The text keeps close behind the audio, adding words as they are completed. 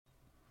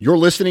You're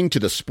listening to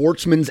the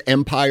Sportsman's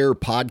Empire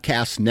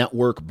Podcast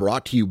Network,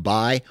 brought to you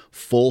by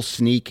Full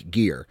Sneak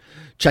Gear.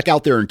 Check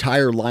out their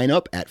entire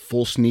lineup at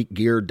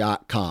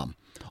fullsneakgear.com.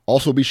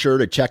 Also be sure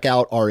to check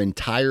out our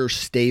entire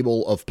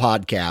stable of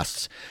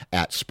podcasts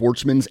at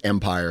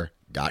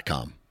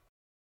sportsmansempire.com.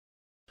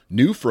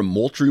 New from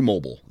Moultrie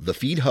Mobile, the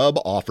Feed Hub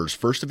offers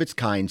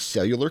first-of-its-kind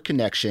cellular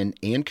connection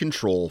and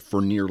control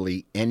for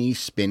nearly any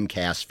spin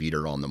cast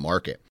feeder on the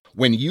market.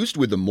 When used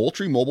with the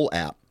Moultrie Mobile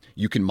app,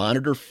 you can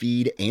monitor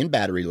feed and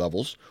battery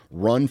levels,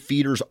 run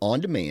feeders on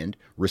demand,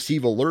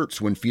 receive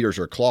alerts when feeders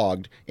are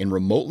clogged, and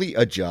remotely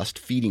adjust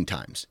feeding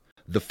times.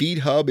 The Feed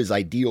Hub is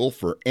ideal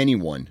for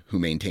anyone who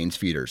maintains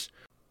feeders.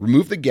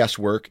 Remove the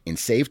guesswork and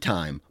save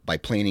time by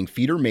planning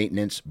feeder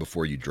maintenance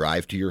before you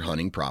drive to your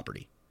hunting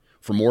property.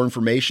 For more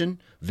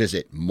information,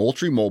 visit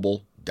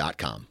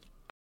moultriemobile.com.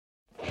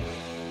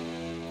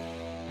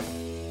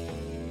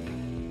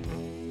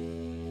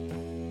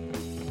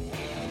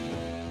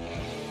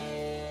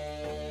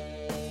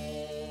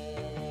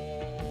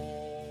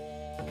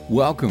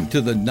 Welcome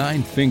to the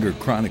Nine Finger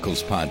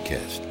Chronicles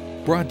podcast,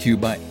 brought to you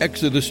by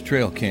Exodus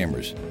Trail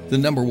Cameras, the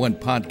 #1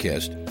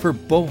 podcast for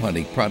bow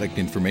hunting product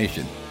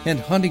information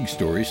and hunting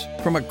stories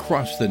from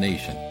across the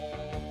nation.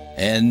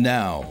 And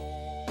now,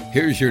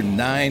 here's your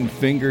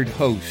nine-fingered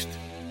host,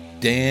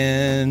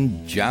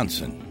 Dan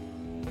Johnson.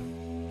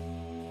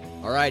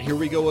 All right, here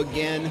we go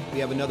again. We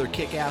have another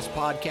kick-ass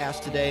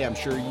podcast today. I'm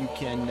sure you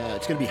can,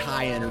 it's going to be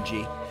high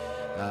energy.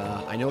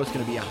 I know it's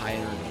going to be a high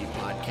energy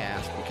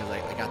podcast because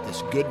I got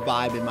this good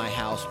vibe in my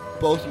house.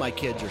 Both my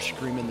kids are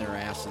screaming their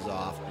asses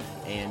off,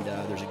 and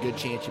there's a good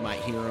chance you might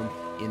hear them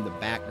in the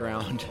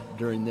background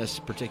during this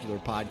particular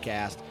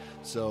podcast.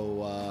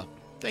 So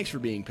thanks for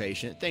being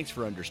patient. Thanks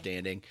for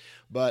understanding.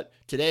 But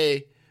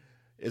today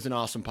is an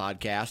awesome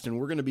podcast, and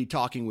we're going to be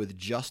talking with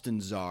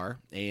Justin Czar.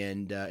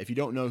 And if you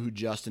don't know who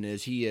Justin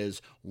is, he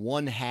is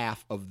one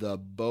half of the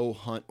Bow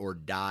Hunt or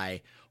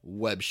Die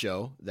web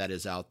show that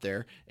is out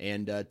there.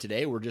 And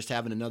today we're just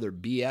having another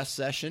BS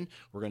session.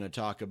 We're going to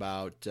talk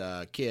about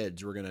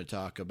kids. We're going to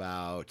talk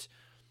about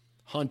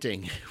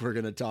hunting. We're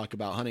going to talk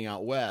about hunting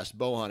out west,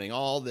 bow hunting,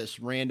 all this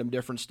random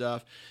different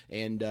stuff.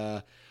 And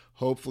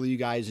hopefully you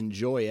guys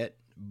enjoy it.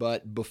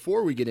 But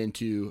before we get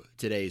into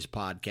today's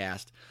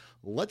podcast,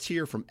 let's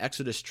hear from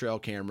Exodus Trail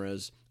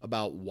Cameras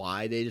about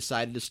why they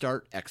decided to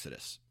start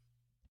Exodus.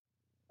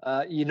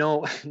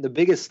 The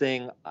biggest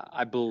thing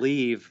I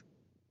believe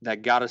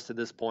that got us to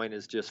this point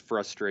is just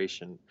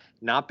frustration,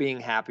 not being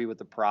happy with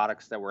the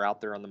products that were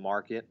out there on the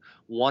market,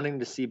 wanting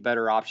to see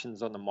better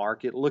options on the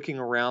market, looking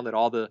around at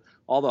all the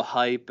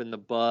hype and the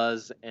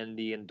buzz and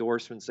the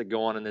endorsements that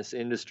go on in this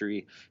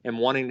industry, and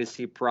wanting to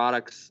see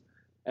products,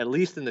 at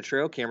least in the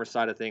trail camera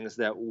side of things,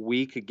 that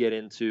we could get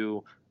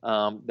into,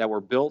 that were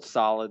built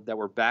solid, that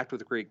were backed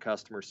with great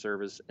customer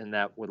service, and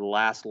that would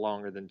last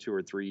longer than 2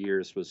 or 3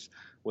 years was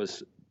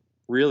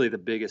really the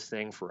biggest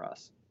thing for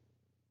us.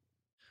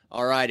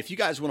 All right, if you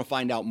guys want to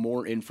find out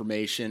more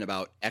information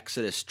about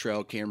Exodus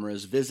Trail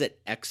Cameras, visit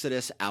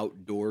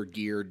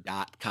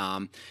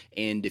ExodusOutdoorGear.com.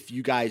 And if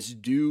you guys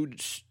do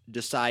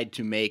decide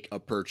to make a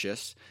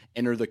purchase,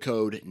 enter the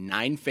code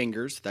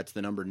 9FINGERS. That's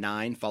the number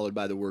 9 followed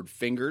by the word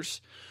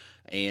fingers.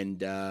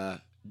 And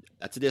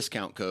that's a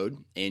discount code.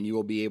 And you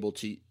will be able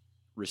to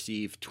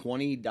receive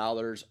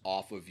 $20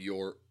 off of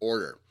your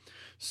order.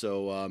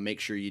 So make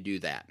sure you do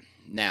that.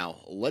 Now,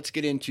 let's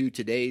get into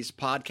today's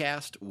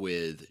podcast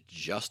with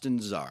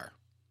Justin Czar.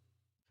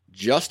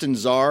 Justin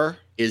Czar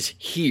is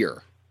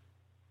here.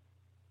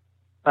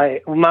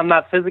 I'm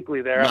not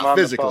physically there. I'm on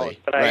physically, the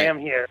phone, but right. I am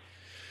here.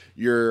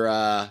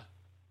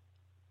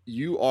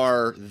 You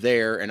are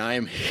there, and I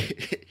am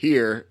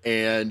here,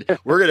 and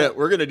we're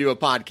gonna do a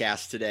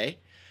podcast today.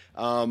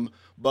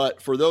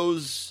 But for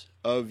those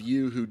of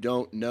you who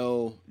don't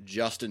know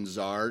Justin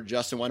Czar,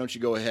 Justin, why don't you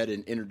go ahead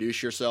and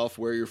introduce yourself,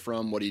 where you're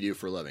from, what do you do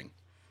for a living?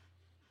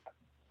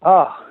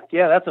 Oh,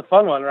 yeah, that's a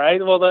fun one,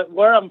 right? Well,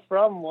 where I'm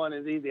from, one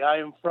is easy. I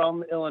am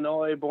from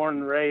Illinois, born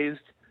and raised,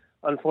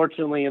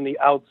 unfortunately, in the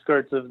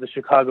outskirts of the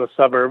Chicago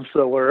suburbs,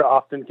 so we're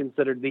often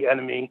considered the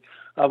enemy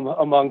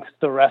amongst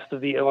the rest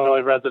of the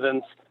Illinois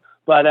residents.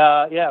 But,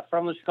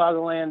 from the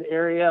Chicagoland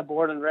area,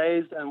 born and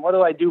raised. And what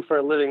do I do for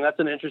a living?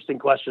 That's an interesting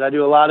question. I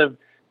do a lot of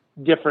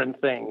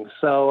different things.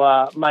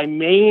 So my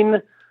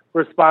main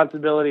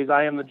responsibilities,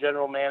 I am the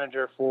general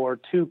manager for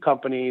 2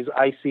 companies,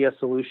 ICS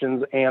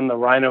Solutions and the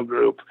Rhino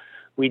Group.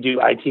 We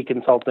do IT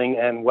consulting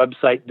and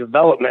website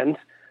development.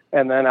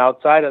 And then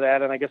outside of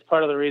that, and I guess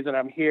part of the reason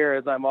I'm here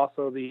is I'm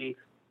also the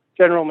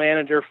general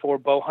manager for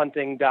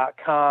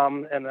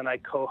bowhunting.com, and then I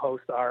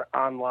co-host our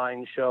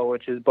online show,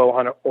 which is Bow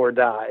Hunt or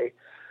Die.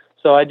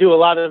 So I do a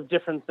lot of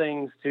different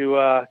things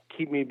to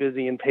keep me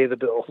busy and pay the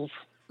bills.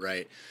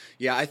 Right.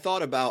 Yeah, I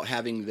thought about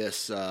having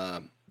this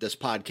this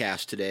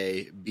podcast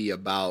today be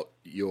about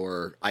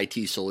your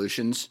IT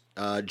solutions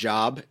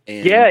job.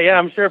 And yeah,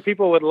 I'm sure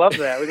people would love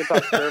that. We can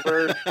talk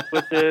servers,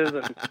 switches,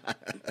 and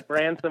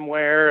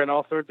ransomware, and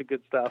all sorts of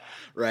good stuff.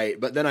 Right.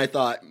 But then I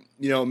thought,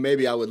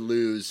 maybe I would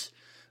lose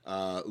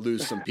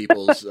lose some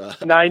people's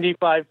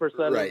 95%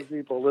 right. of the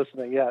people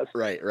listening. Yes.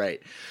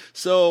 Right.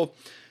 So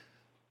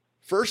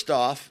first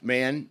off,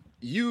 man,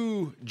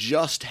 you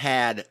just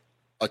had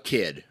a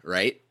kid,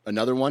 right?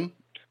 Another one?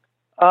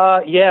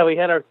 Yeah, we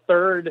had our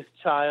third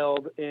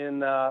child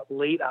in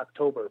late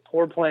October.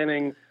 Poor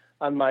planning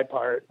on my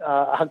part.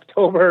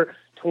 October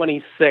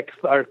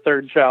 26th, our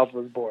third child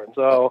was born.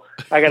 So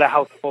I got a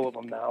house full of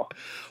them now.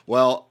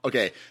 Well,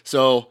 okay.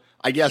 So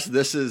I guess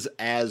this is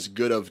as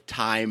good of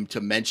time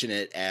to mention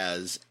it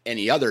as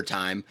any other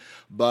time,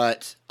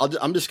 but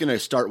I'm just going to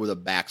start with a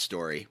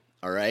backstory.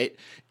 All right.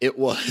 It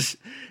was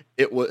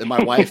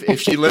my wife,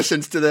 if she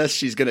listens to this,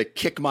 she's going to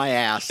kick my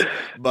ass,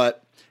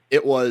 but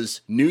it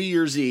was New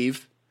Year's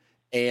Eve.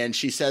 And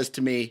she says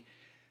to me,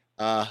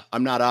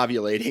 I'm not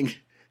ovulating,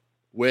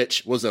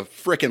 which was a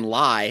freaking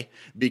lie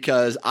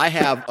because I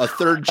have a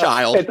third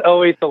child. It's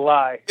always a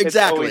lie.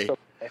 Exactly.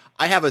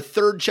 I have a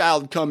third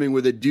child coming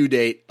with a due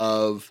date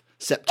of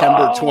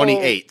September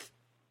 28th.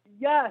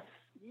 Yes.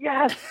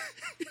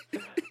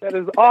 That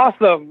is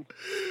awesome.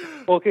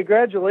 Well,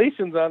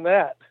 congratulations on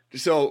that.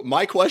 So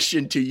my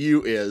question to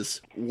you is,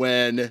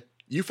 when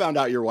you found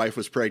out your wife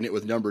was pregnant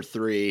with number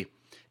 3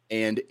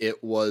 and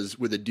it was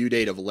with a due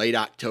date of late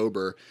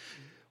October,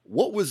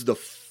 what was the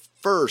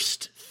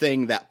first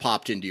thing that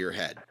popped into your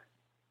head?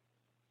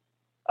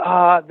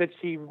 That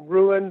she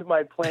ruined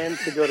my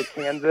plans to go to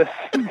Kansas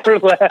for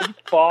last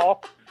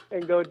fall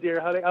and go deer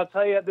hunting. I'll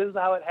tell you, this is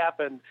how it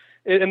happened.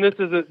 And this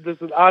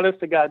is honest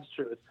to God's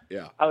truth.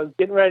 Yeah. I was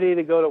getting ready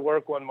to go to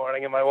work one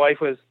morning, and my wife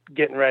was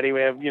getting ready.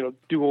 We have,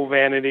 dual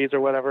vanities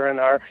or whatever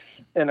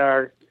in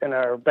our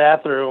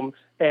bathroom,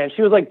 and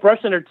she was like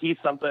brushing her teeth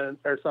something,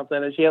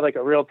 and she had like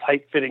a real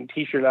tight fitting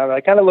t-shirt on.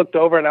 I kind of looked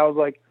over and I was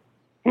like,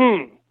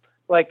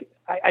 like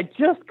I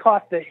just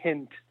caught the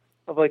hint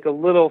of like a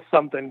little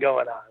something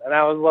going on. And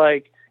I was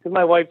like, because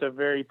my wife's a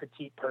very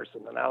petite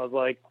person, and I was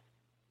like,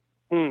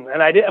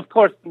 and I did, of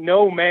course,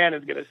 no man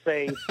is going to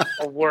say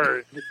a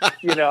word.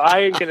 I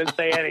ain't going to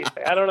say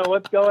anything. I don't know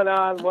what's going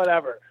on,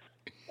 whatever.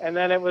 And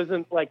then it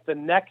wasn't like the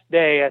next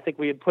day, I think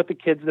we had put the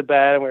kids to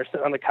bed and we were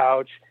sitting on the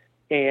couch,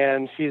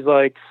 and she's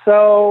like,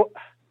 so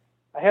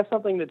I have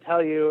something to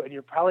tell you, and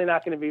you're probably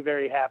not going to be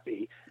very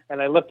happy.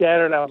 And I looked at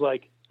her and I was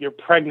like, you're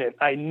pregnant.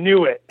 I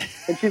knew it.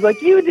 And she's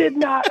like, you did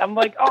not. I'm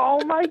like,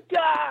 oh my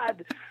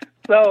God.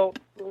 So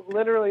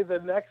literally the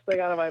next thing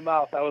out of my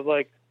mouth, I was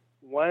like,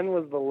 when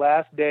was the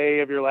last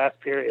day of your last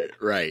period?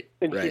 Right.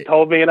 And she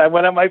told me, and I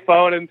went on my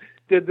phone and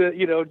did the,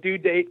 due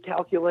date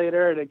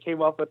calculator, and it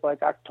came up with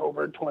like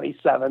October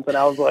 27th. And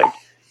I was like,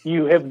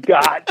 you have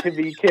got to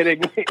be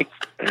kidding me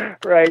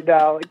right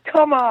now. Like,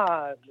 come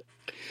on.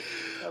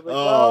 I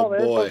was like,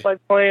 there's my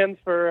plans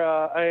for,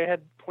 I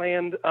had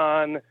planned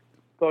on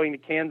going to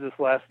Kansas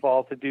last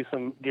fall to do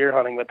some deer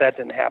hunting, but that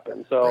didn't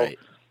happen. So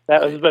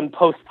that has been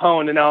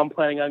postponed, and now I'm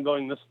planning on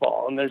going this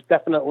fall. And there's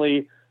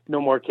definitely no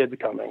more kids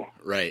coming.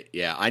 Right.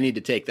 Yeah. I need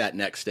to take that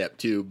next step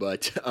too.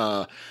 But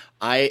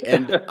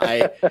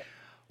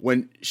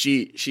when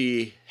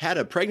she had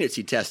a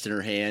pregnancy test in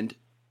her hand,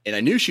 and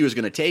I knew she was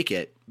going to take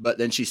it, but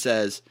then she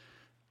says,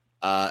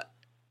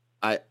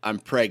 I'm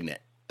pregnant.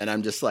 And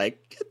I'm just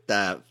like, get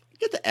the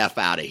F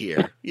out of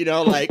here. We're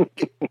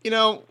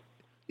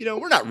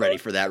not ready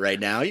for that right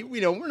now.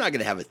 We're not going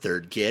to have a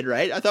third kid,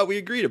 right? I thought we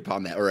agreed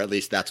upon that, or at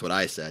least that's what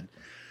I said.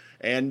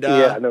 And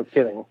yeah, no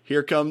kidding.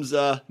 Here comes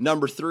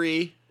number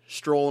 3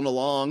 strolling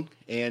along,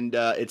 and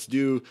it's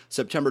due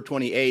September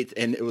 28th.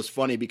 And it was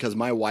funny because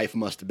my wife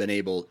must have been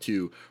able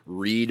to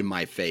read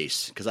my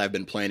face because I've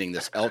been planning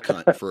this elk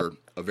hunt for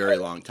a very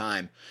long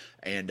time.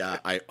 And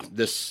I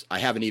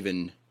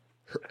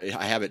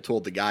haven't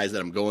told the guys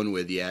that I'm going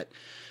with yet.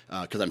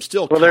 Because I'm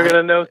still. Well, they're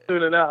going to know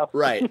soon enough.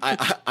 Right.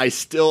 I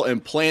still am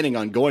planning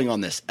on going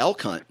on this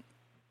elk hunt,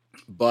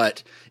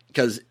 but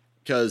because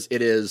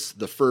it is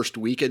the first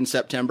week in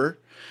September,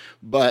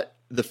 but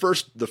the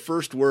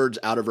first words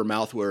out of her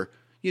mouth were,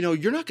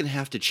 you're not going to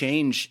have to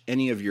change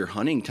any of your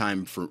hunting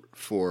time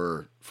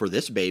for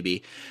this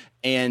baby,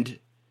 and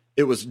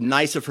it was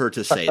nice of her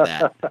to say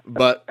that,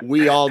 but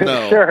we all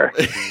know, sure.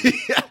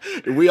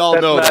 we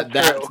all know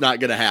that's not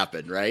going to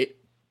happen, right?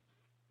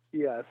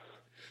 Yes.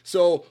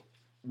 So.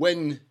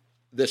 When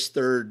this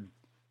third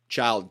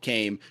child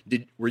came,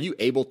 were you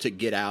able to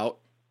get out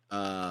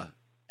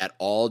at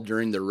all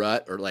during the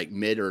rut or like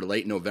mid or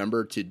late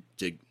November to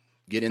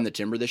get in the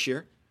timber this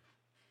year?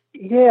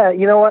 Yeah,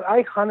 you know what?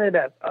 I hunted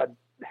at a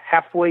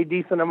halfway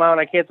decent amount.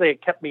 I can't say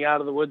it kept me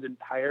out of the woods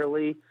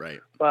entirely. Right.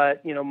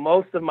 But,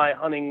 most of my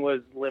hunting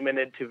was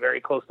limited to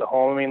very close to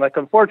home. I mean, like,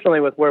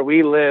 unfortunately with where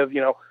we live,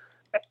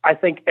 I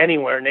think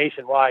anywhere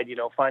nationwide,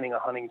 finding a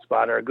hunting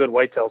spot or a good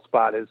whitetail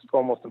spot is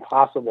almost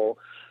impossible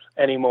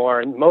anymore.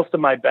 And most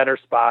of my better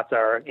spots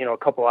are, a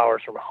couple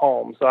hours from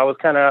home. So I was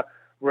kind of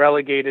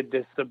relegated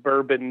to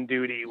suburban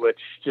duty,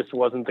 which just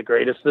wasn't the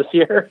greatest this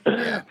year.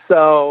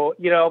 So,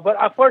 but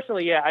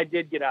unfortunately, yeah, I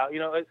did get out.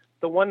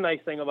 The one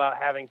nice thing about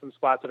having some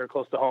spots that are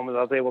close to home is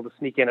I was able to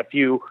sneak in a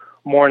few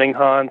morning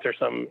hunts or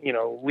some,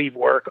 leave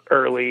work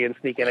early and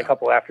sneak in a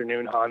couple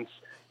afternoon hunts,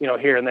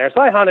 here and there.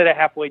 So I hunted a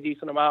halfway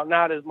decent amount,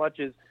 not as much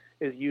as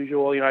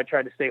usual. I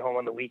tried to stay home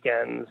on the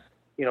weekends,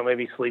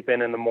 maybe sleep in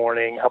the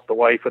morning, help the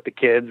wife with the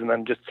kids, and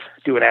then just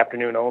do an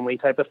afternoon only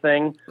type of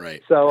thing.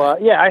 Right. So,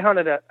 I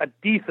hunted a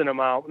decent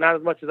amount, not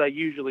as much as I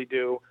usually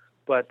do,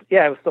 but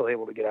I was still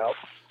able to get out.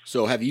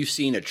 So have you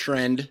seen a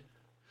trend?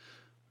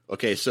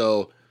 Okay,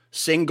 so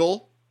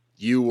single,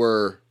 you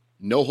were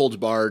no holds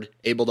barred,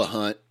 able to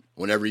hunt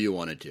whenever you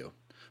wanted to.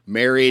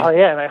 Married. Oh,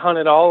 yeah, and I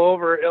hunted all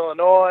over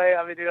Illinois.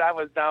 I mean, dude, I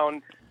was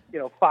down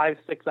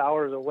 5-6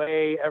 hours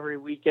away every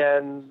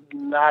weekend,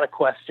 not a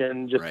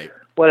question, just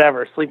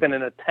whatever, sleeping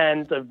in a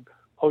tent, a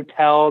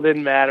hotel,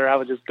 didn't matter. I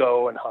would just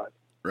go and hunt.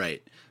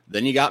 Right.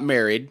 Then you got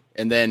married,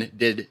 and then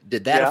did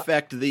that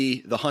affect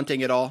the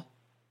hunting at all?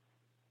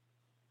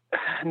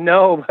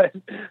 No, but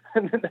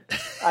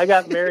I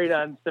got married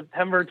on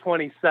September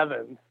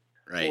 27th.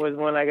 Right. Was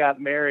when I got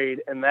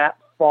married, and that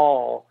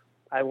fall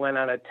I went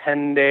on a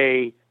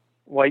 10-day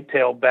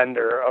whitetail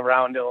bender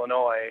around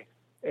Illinois.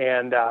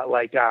 And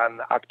on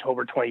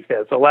October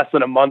 25th, so less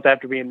than a month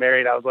after being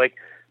married, I was like,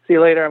 see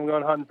you later, I'm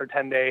going hunting for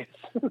 10 days.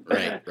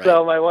 Right.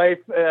 So my wife,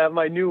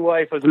 my new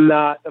wife, was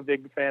not a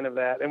big fan of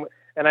that.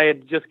 And I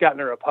had just gotten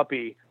her a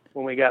puppy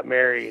when we got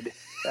married,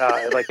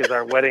 as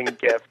our wedding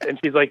gift. And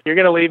she's like, you're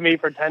going to leave me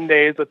for 10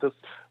 days with this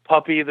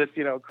puppy that's,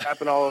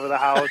 crapping all over the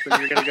house,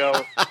 and you're going to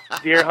go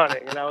deer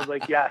hunting. And I was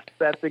like, yes,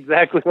 that's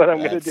exactly what I'm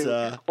going to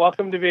do.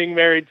 Welcome to being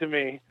married to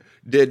me.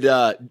 Did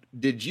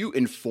you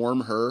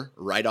inform her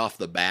right off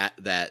the bat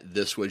that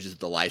this was just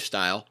the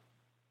lifestyle?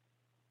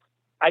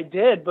 I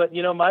did, but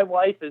my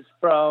wife is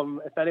from,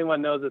 if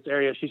anyone knows this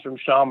area, she's from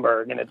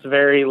Schaumburg, and it's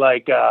very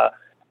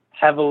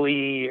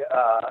heavily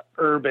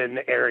urban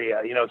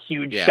area,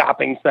 huge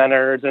shopping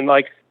centers. And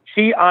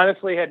she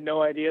honestly had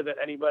no idea that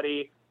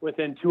anybody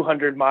within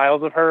 200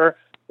 miles of her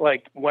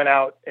went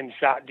out and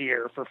shot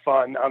deer for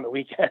fun on the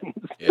weekends.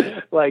 Yeah.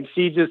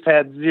 She just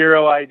had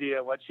zero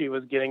idea what she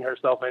was getting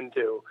herself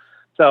into.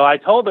 So I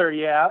told her,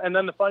 yeah. And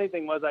then the funny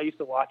thing was, I used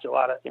to watch a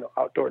lot of,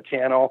 Outdoor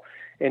Channel,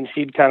 and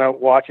she'd kind of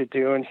watch it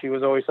too. And she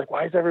was always like,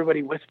 why is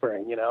everybody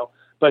whispering,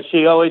 But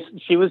she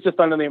was just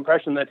under the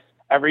impression that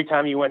every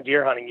time you went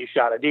deer hunting, you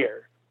shot a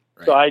deer.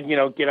 Right. So I'd,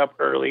 get up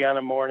early on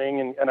a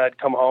morning and I'd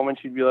come home and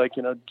she'd be like,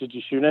 did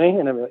you shoot any?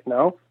 And I'd be like,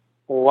 no.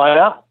 Well, why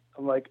not?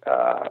 I'm like,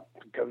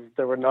 because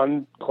there were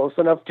none close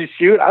enough to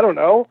shoot. I don't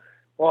know.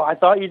 Well, I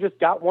thought you just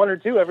got one or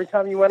two every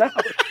time you went out.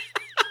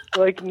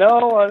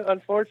 No,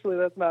 unfortunately,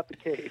 that's not the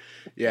case.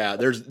 Yeah,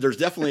 there's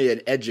definitely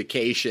an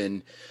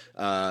education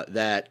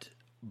that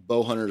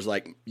bow hunters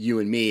like you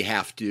and me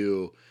have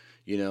to,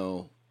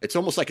 it's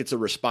almost like it's a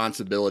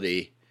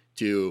responsibility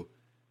to,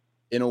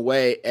 in a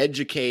way,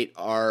 educate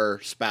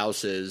our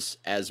spouses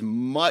as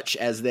much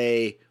as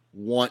they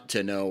want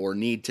to know or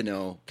need to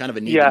know, kind of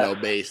a need to know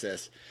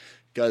basis.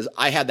 Because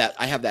I have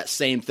that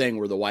same thing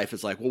where the wife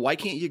is like, well, why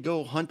can't you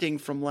go hunting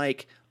from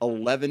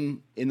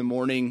 11 in the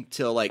morning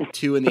till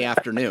 2 in the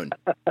afternoon?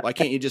 Why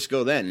can't you just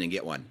go then and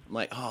get one? I'm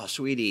like, oh,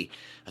 sweetie,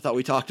 I thought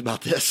we talked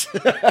about this.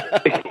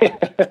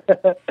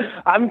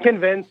 I'm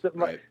convinced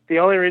that the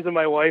only reason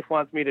my wife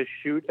wants me to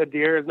shoot a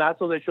deer is not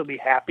so that she'll be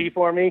happy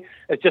for me.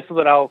 It's just so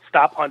that I'll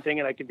stop hunting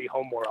and I can be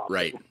home more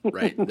often.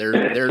 Right.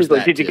 There's She's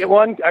like, did you get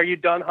one? Are you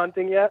done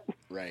hunting yet?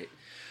 Right.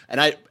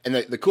 And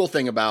the cool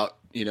thing about,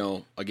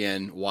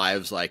 again,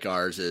 wives like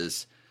ours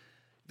is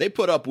they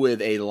put up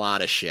with a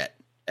lot of shit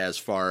as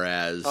far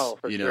as,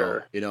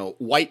 sure.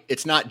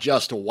 It's not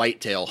just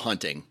whitetail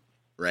hunting,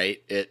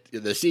 right?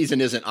 The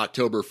season isn't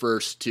October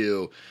 1st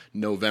to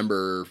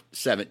November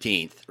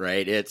 17th,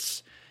 right?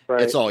 It's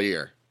all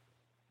year.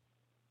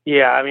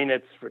 Yeah. I mean,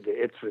 it's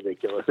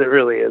ridiculous. It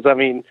really is. I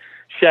mean,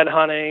 shed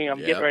hunting, I'm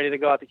getting ready to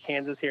go out to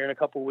Kansas here in a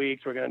couple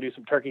weeks. We're going to do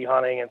some turkey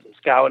hunting and some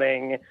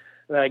scouting.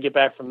 And then I get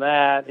back from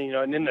that,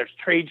 and then there's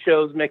trade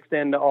shows mixed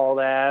into all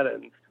that.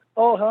 And,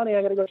 oh, honey,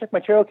 I got to go check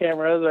my trail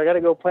cameras, or I got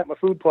to go plant my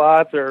food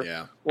plots,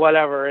 or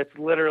whatever. It's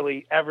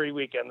literally every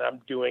weekend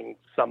I'm doing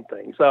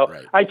something. So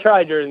I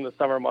try during the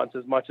summer months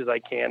as much as I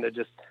can to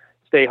just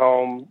stay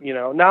home.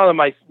 Now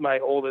that my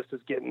oldest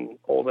is getting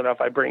old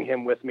enough, I bring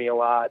him with me a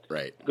lot.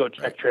 Right. Go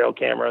check trail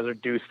cameras or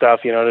do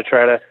stuff, to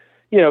try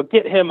to,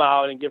 get him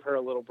out and give her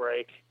a little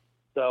break.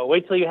 So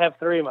wait till you have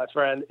 3, my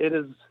friend. It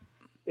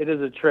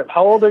is a trip.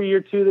 How old are your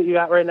 2 that you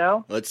got right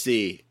now? Let's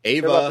see.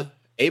 Ava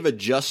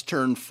just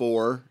turned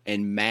 4,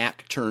 and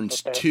Mac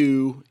turns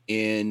 2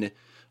 in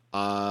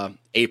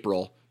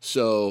April.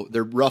 So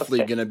they're roughly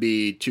going to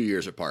be 2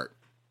 years apart.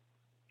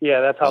 Yeah,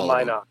 that's how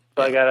mine are.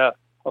 So I got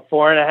a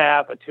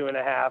 4.5, a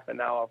 2.5, and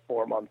now a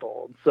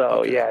 4-month-old.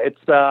 So it's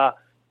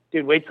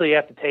dude, wait till you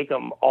have to take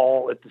them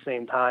all at the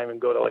same time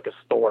and go to a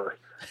store.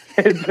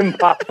 It's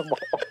impossible.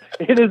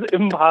 It is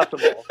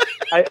impossible.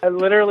 I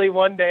literally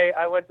one day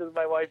I went to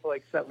my wife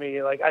sent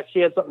me she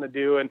had something to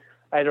do and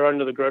I had to run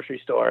to the grocery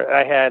store. And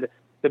I had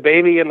the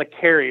baby in the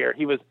carrier.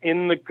 He was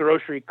in the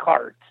grocery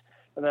cart.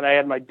 And then I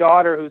had my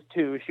daughter who's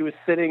 2. She was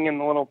sitting in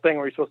the little thing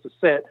where you're supposed to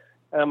sit.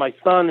 And my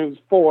son who's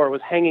 4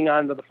 was hanging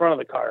on to the front of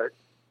the cart.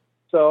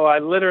 So I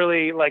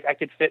literally, like, I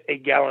could fit a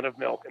gallon of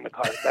milk in the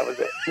cart. That was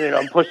it.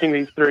 I'm pushing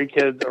these 3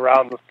 kids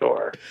around the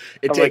store.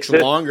 It takes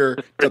longer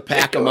to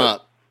pack them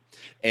up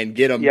and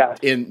get them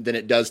in than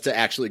it does to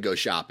actually go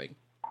shopping.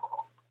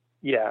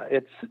 Yeah,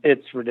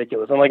 it's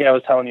ridiculous. And like I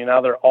was telling you, now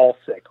they're all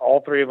sick.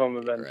 All 3 of them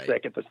have been Right.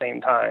 sick at the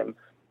same time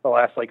the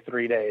last,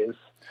 3 days.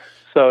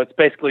 So it's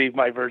basically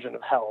my version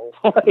of hell.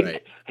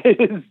 Right. It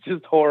is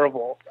just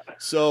horrible.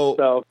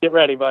 So get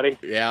ready, buddy.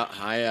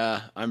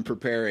 Yeah, I'm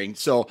preparing.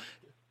 So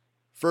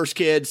first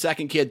kid,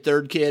 second kid,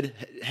 third kid,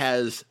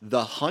 has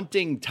the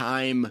hunting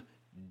time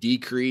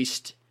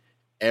decreased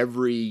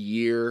every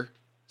year?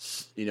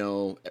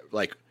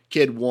 Like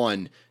kid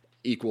 1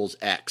 equals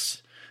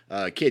X.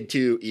 Kid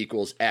 2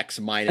 equals X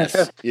minus,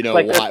 like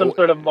there's Y. some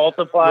sort of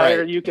multiplier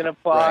Right. you can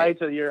apply Right.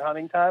 to your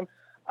hunting time.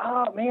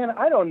 Oh, man,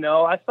 I don't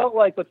know. I felt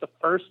like with the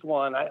first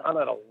one, I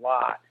hunted a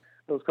lot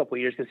those couple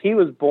of years because he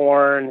was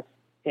born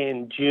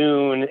in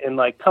June, and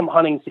come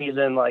hunting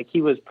season,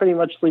 he was pretty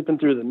much sleeping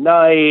through the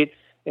night,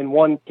 and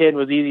one kid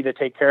was easy to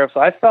take care of. So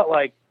I felt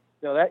like,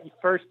 that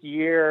first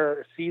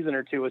year, season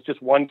or 2 was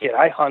just one kid.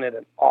 I hunted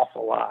an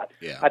awful lot.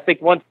 Yeah. I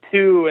think once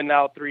 2 and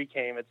now 3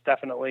 came, it's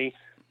definitely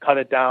cut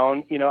it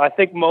down. I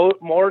think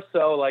more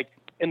so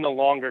in the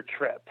longer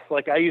trips.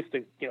 I used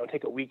to,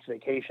 take a week's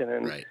vacation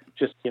and Right.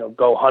 just,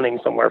 go hunting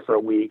somewhere for a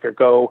week or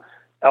go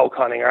elk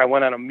hunting. Or I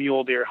went on a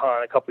mule deer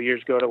hunt a couple of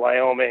years ago to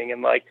Wyoming,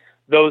 and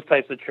those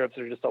types of trips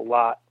are just a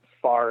lot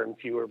far and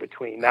fewer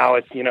between. Now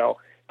it's,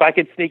 if I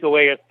could sneak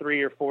away a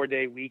 3 or 4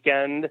 day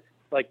weekend,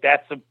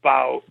 that's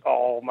about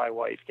all my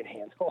wife can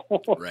handle.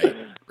 Right.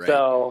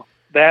 So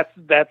that's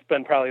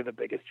been probably the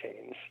biggest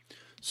change.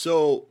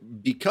 So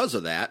because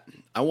of that,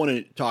 I want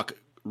to talk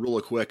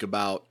really quick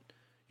about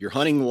you're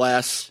hunting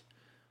less.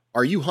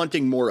 Are you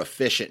hunting more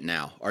efficient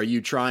now?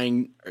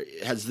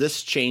 Has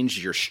this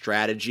changed your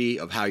strategy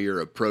of how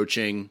you're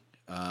approaching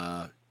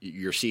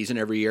your season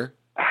every year?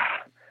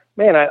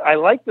 Man, I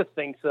like to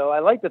think so. I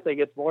like to think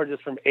it's more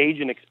just from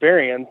age and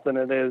experience than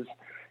it is,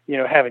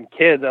 having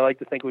kids. I like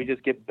to think we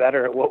just get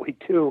better at what we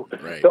do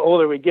Right. the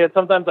older we get.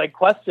 Sometimes I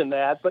question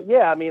that. But,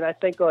 yeah, I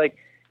think,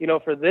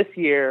 for this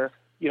year,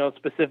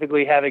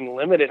 specifically having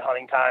limited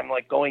hunting time,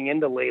 going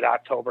into late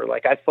October,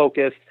 I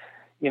focused,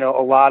 a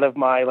lot of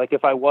my,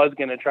 if I was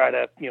going to try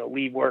to,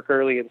 leave work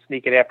early and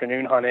sneak an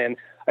afternoon hunt in,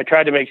 I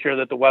tried to make sure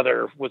that the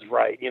weather was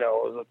right. It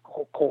was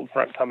a cold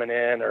front coming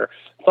in or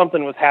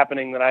something was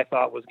happening that I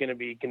thought was going to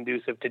be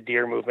conducive to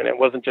deer movement. It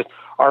wasn't just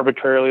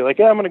arbitrarily I'm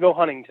going to go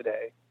hunting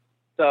today.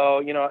 So,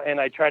 and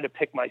I tried to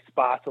pick my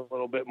spots a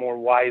little bit more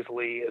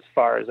wisely as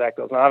far as that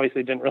goes. And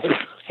obviously it didn't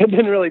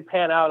really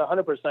pan out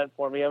 100%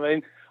 for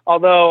me.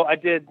 Although I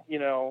did,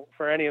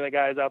 for any of the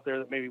guys out there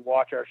that maybe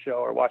watch our show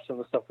or watch some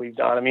of the stuff we've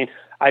done,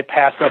 I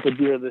passed up a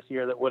deer this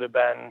year that would have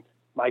been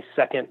my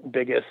second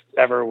biggest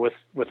ever with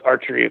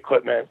archery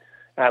equipment.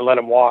 And I let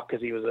him walk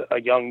because he was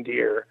a young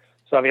deer.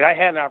 So, I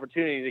had an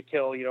opportunity to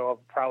kill,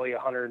 probably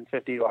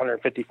 150 to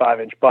 155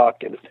 inch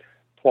buck at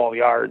 12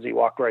 yards. He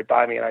walked right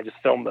by me and I just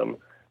filmed him.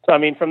 So,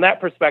 from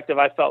that perspective,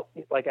 I felt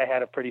like I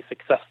had a pretty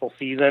successful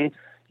season,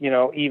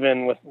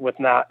 even with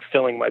not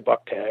filling my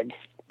buck tag.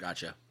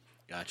 Gotcha.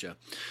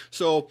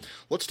 So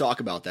let's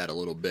talk about that a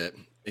little bit.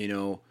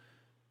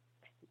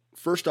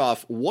 First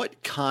off,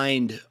 what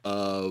kind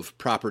of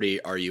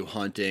property are you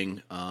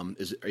hunting?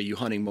 Are you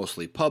hunting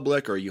mostly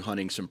public? Or are you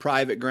hunting some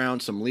private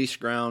ground, some leased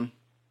ground?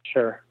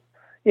 Sure.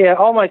 Yeah,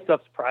 all my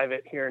stuff's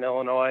private here in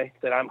Illinois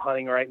that I'm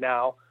hunting right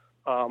now.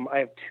 I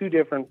have 2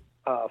 different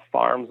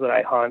farms that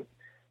I hunt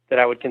that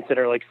I would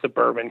consider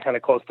suburban, kind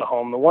of close to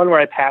home. The one where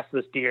I passed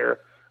this deer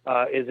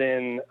is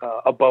in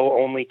a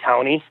bow-only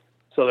county,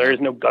 so there is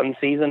no gun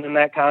season in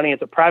that county.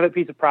 It's a private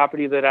piece of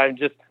property that I'm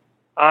just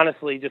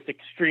honestly just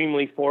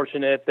extremely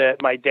fortunate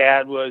that my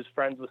dad was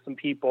friends with some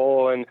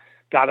people and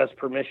got us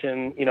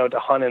permission, to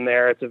hunt in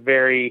there. It's a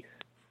very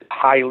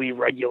highly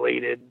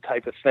regulated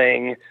type of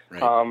thing.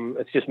 Right.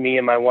 It's just me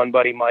and my one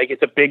buddy, Mike.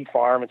 It's a big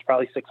farm. It's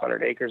probably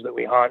 600 acres that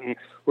we hunt, and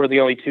we're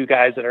the only 2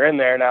 guys that are in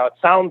there. Now, it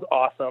sounds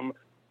awesome,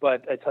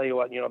 but I tell you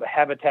what, the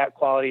habitat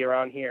quality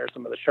around here,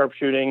 some of the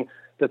sharpshooting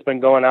that's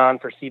been going on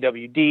for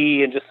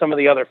CWD and just some of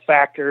the other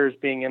factors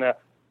being in a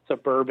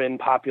suburban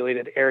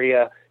populated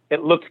area,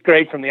 it looks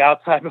great from the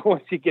outside, but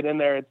once you get in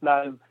there, it's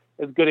not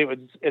as good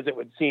as it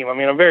would seem.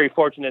 I'm very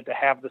fortunate to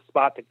have the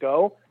spot to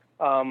go.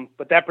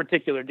 But that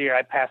particular deer,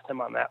 I passed him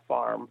on that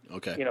farm.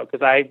 Okay.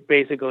 Because I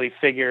basically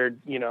figured,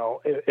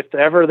 if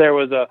ever there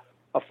was a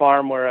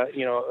farm where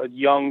a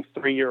young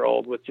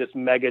 3-year-old with just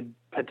mega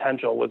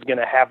potential was going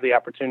to have the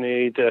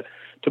opportunity to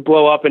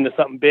blow up into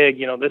something big,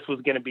 this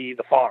was going to be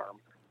the farm.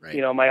 Right.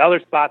 My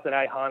other spot that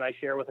I hunt, I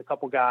share with a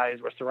couple guys.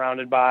 We're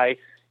surrounded by,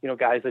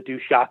 guys that do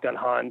shotgun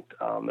hunt.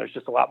 There's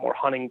just a lot more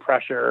hunting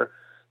pressure.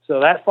 So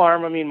that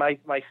farm,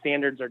 my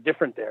standards are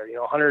different there.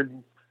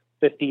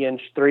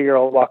 150-inch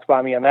 3-year-old walks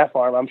by me on that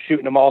farm, I'm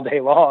shooting him all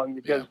day long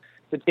because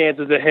the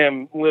chances of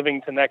him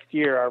living to next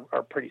year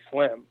are pretty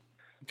slim.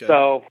 Okay.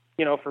 So,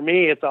 for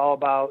me, it's all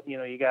about,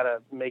 you got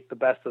to make the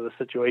best of the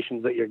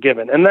situations that you're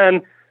given. And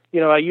then,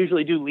 I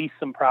usually do lease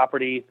some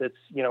property that's,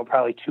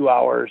 probably 2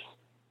 hours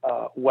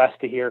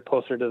west of here,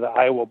 closer to the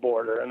Iowa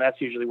border, and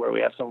that's usually where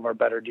we have some of our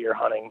better deer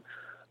hunting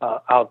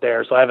out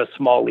there. So I have a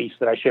small lease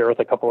that I share with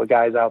a couple of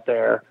guys out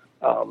there.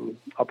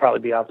 I'll probably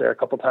be out there a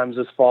couple times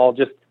this fall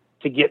just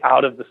to get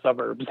out of the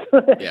suburbs.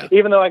 Yeah.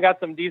 Even though I got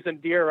some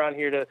decent deer around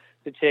here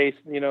to chase,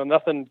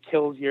 nothing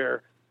kills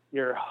your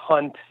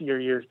hunt,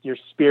 your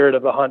spirit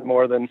of the hunt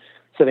more than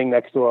sitting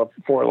next to a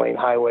 4-lane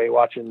highway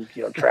watching,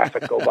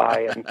 traffic go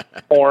by and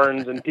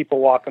horns and people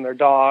walking their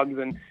dogs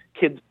and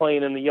kids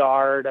playing in the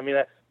yard. I mean,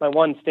 my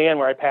one stand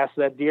where I pass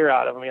that deer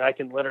out of, I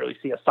can literally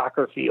see a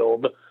soccer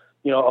field,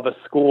 of a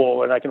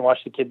school, and I can watch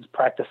the kids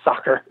practice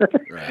soccer.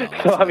 Right,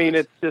 so, nice.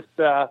 it's just,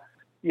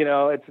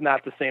 it's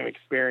not the same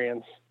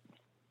experience.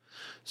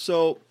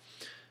 So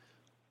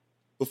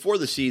before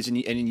the season,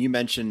 and you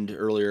mentioned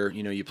earlier,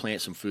 you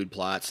plant some food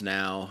plots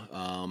now.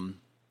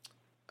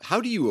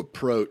 How do you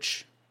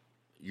approach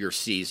your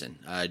season?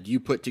 Do you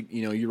put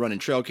you're running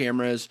trail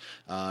cameras,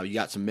 you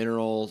got some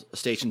mineral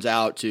stations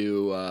out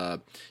to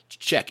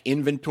check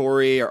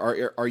inventory,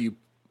 or are you,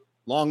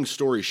 long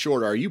story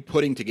short, are you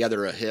putting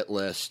together a hit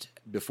list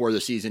before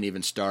the season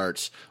even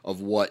starts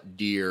of what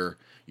deer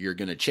you're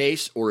going to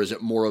chase, or is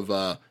it more of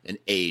an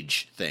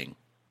age thing?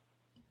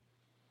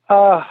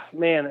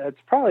 Man, it's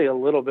probably a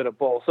little bit of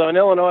both. So in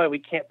Illinois, we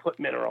can't put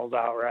minerals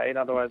out, right?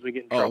 Otherwise we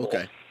get in trouble.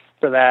 Okay.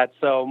 For that.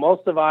 So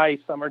most of my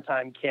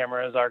summertime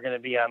cameras are going to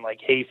be on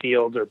like hay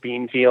fields or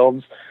bean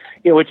fields,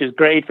 which is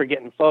great for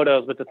getting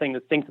photos. But the thing to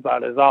think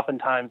about is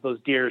oftentimes the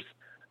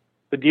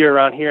deer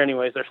around here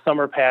anyways, their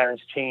summer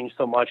patterns change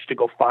so much to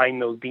go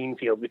find those bean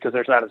fields because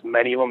there's not as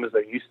many of them as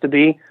there used to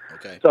be.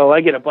 Okay. So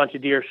I get a bunch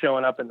of deer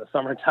showing up in the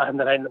summertime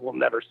that I will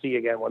never see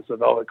again once the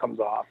velvet comes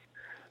off.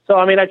 So,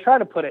 I try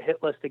to put a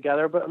hit list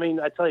together, but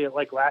I tell you,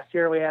 like last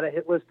year we had a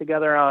hit list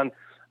together on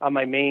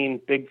my main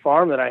big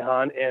farm that I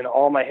hunt, and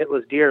all my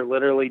hitless deer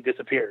literally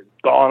disappeared,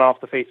 gone off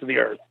the face of the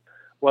earth.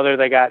 Whether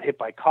they got hit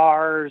by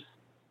cars,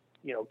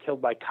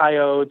 killed by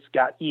coyotes,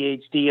 got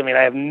EHD.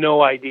 I have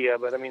no idea,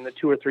 but the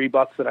 2 or 3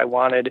 bucks that I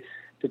wanted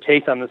to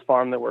chase on this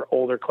farm that were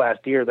older class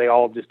deer, they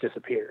all just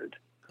disappeared.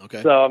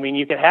 Okay. So,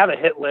 you can have a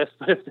hit list,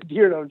 but if the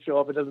deer don't show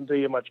up, it doesn't do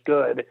you much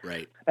good.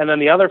 Right. And then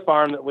the other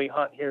farm that we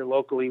hunt here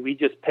locally, we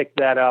just picked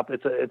that up.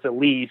 It's a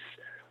lease.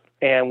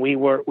 And we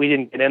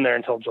didn't get in there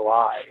until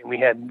July, and we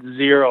had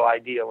zero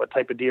idea what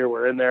type of deer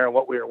were in there and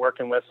what we were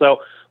working with. So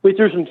we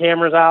threw some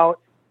cameras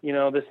out.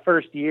 This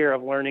first year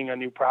of learning a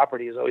new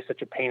property is always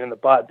such a pain in the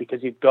butt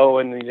because you go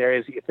in these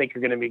areas that you think are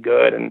going to be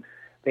good, and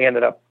they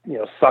ended up,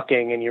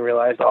 sucking, and you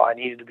realize, I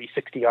needed to be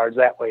 60 yards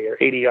that way or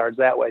 80 yards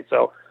that way.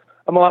 So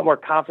I'm a lot more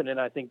confident,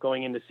 I think,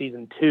 going into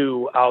season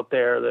 2 out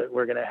there that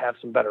we're going to have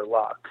some better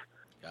luck.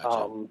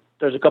 Gotcha.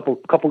 There's a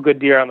couple good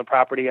deer on the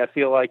property. I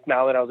feel like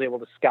now that I was able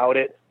to scout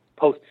it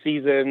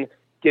post-season,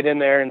 get in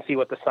there and see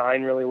what the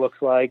sign really looks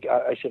like,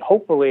 I should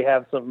hopefully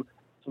have some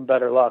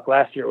better luck.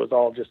 Last year was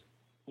all just,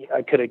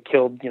 I could have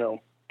killed,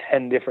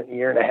 10 different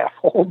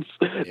 1.5-year-olds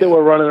that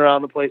were running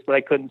around the place, but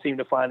I couldn't seem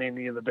to find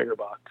any of the bigger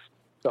bucks.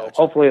 So Gotcha.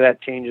 Hopefully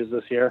that changes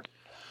this year.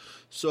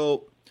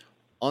 So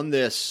on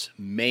this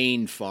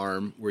main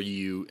farm where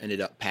you ended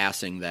up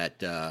passing that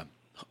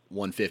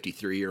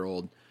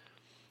 153-year-old,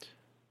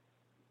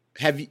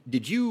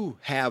 did you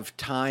have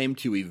time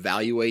to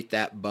evaluate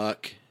that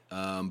buck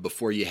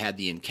before you had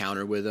the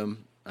encounter with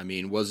him?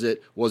 Was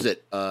it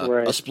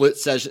Right. a split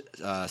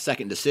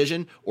second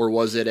decision, or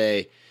was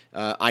it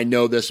I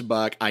know this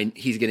buck,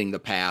 he's getting the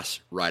pass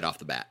right off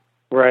the bat?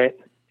 Right.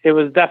 It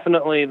was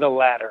definitely the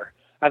latter.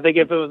 I think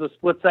if it was a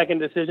split-second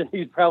decision,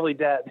 he's probably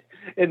dead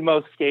in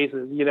most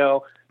cases,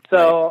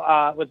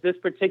 So with this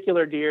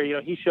particular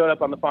deer, he showed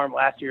up on the farm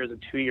last year as a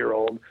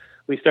 2-year-old.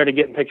 We started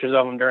getting pictures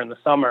of him during the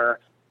summer,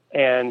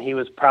 and he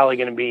was probably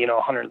going to be,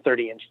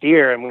 130-inch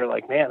deer. And we were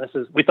like, man,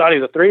 we thought he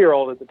was a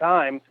 3-year-old at the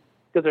time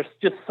because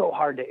they're just so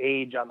hard to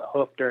age on the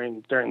hoof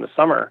during the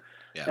summer.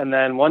 Yeah. And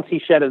then once he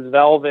shed his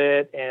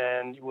velvet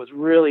and was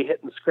really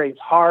hitting the scrapes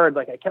hard,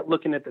 like I kept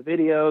looking at the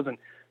videos and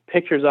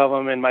pictures of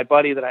him, and my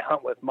buddy that I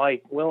hunt with,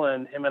 Mike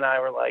Willen, him and I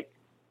were like,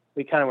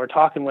 we kind of were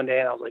talking one day,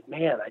 and I was like,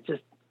 man,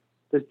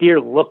 this deer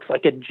looks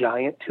like a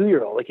giant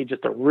 2-year-old. Like he's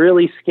just a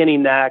really skinny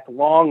neck,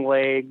 long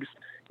legs,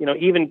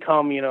 even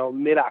come,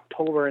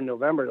 mid-October and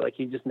November, like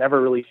he just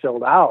never really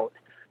filled out.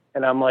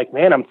 And I'm like,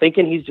 man, I'm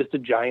thinking he's just a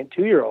giant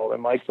 2-year-old.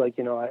 And Mike's like,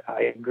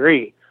 I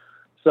agree.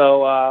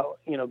 So,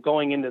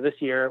 going into this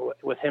year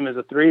with him as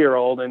a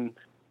 3-year-old and,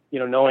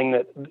 knowing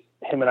that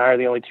him and I are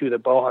the only two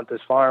that bow hunt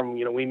this farm,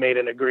 we made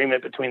an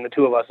agreement between the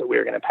two of us that we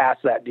were going to pass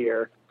that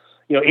deer,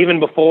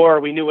 even before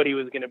we knew what he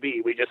was going to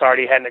be. We just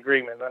already had an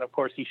agreement. And then, of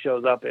course, he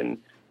shows up in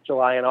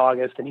July and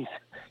August, and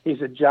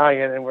he's a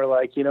giant. And we're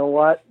like, you know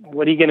what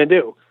are you going to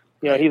do?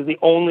 He's the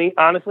only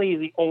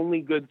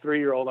good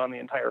 3-year-old on the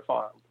entire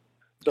farm.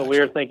 So we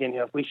were thinking,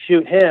 if we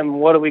shoot him,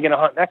 what are we going to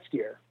hunt next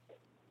year?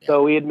 Yeah.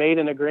 So we had made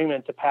an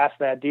agreement to pass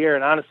that deer.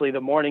 And honestly,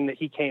 the morning that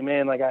he came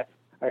in, like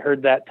I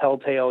heard that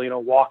telltale,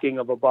 walking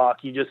of a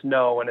buck, you just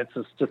know. And it's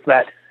just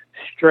that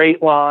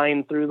straight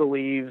line through the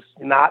leaves,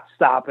 not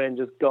stopping,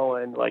 just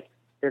going like,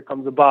 here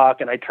comes a buck.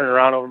 And I turned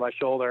around over my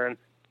shoulder and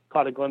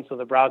caught a glimpse of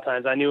the brow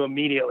tines. I knew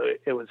immediately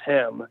it was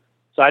him.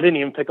 So I didn't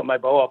even pick up my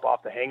bow up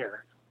off the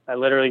hanger. I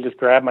literally just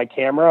grabbed my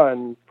camera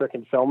and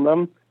frickin' filmed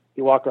them.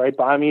 He walked right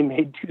by me,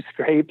 made 2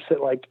 scrapes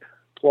at like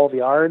 12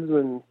 yards,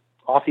 and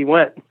off he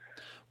went.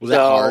 Was that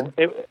hard?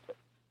 It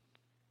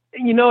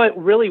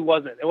really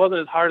wasn't. It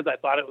wasn't as hard as I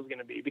thought it was going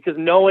to be, because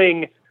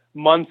knowing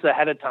months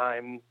ahead of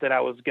time that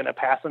I was going to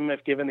pass him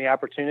if given the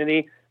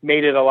opportunity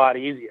made it a lot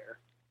easier.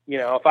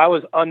 If I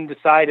was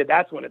undecided,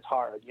 that's when it's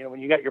hard. When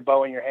you got your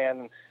bow in your hand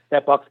and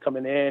that buck's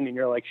coming in and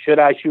you're like, should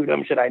I shoot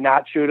him? Should I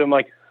not shoot him?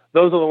 Like,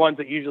 those are the ones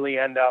that usually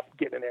end up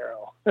getting an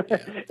arrow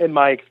in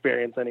my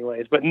experience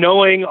anyways. But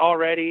knowing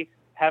already,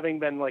 having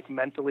been like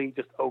mentally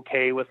just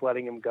okay with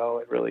letting him go,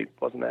 it really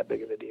wasn't that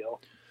big of a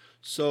deal.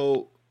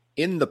 So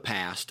in the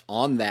past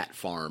on that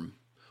farm,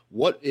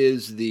 what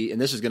is and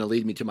this is going to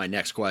lead me to my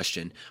next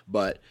question,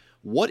 but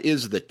what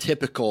is the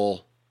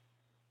typical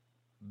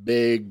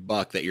big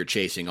buck that you're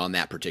chasing on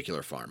that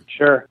particular farm?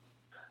 Sure.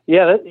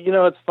 Yeah.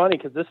 It's funny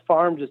because this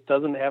farm just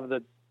doesn't have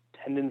the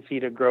tendency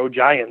to grow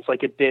giants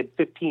like it did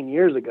 15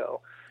 years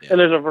ago. Yeah. And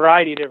there's a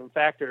variety of different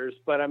factors,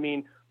 but I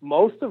mean,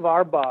 most of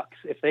our bucks,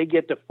 if they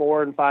get to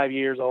 4 and 5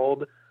 years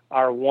old,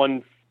 are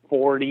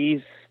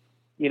 140s,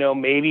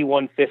 maybe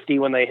 150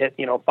 when they hit,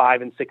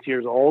 5 and 6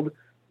 years old,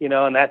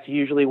 and that's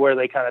usually where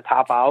they kind of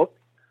top out.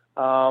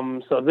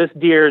 So this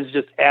deer is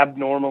just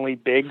abnormally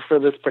big for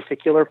this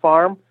particular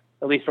farm,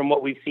 at least from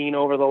what we've seen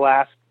over the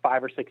last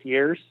 5 or 6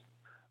 years,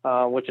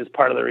 which is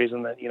part of the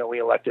reason that, we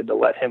elected to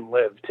let him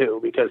live too,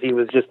 because he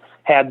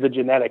had the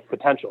genetic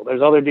potential.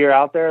 There's other deer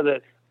out there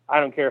that I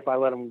don't care if I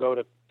let them go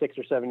to 6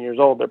 or 7 years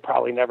old, they're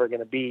probably never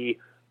going to be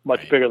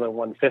much bigger than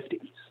 150s.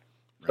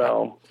 Right.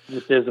 So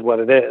this is what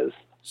it is.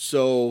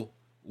 So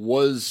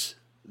was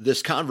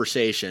this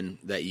conversation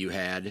that you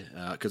had,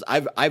 because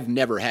I've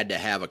never had to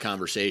have a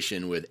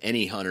conversation with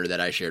any hunter that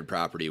I shared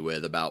property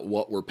with about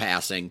what we're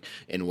passing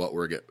and what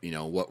we're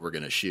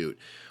going to shoot.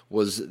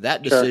 Was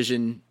that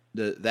decision,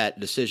 that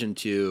decision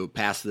to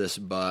pass this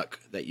buck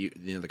that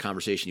the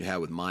conversation you had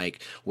with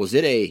Mike, was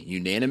it a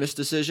unanimous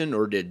decision,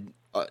 or did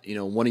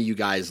one of you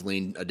guys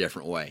lean a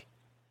different way?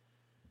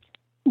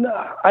 No,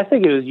 I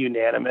think it was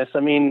unanimous.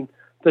 I mean,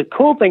 the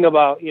cool thing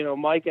about,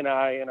 Mike and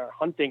I and our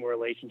hunting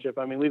relationship,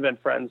 I mean, we've been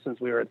friends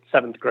since we were at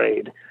 7th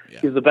grade.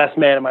 Yeah. He was the best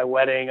man at my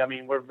wedding. I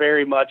mean, we're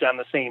very much on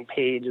the same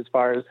page as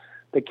far as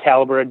the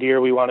caliber of deer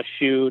we want to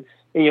shoot.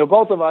 And,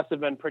 both of us have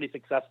been pretty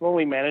successful.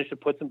 We managed to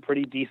put some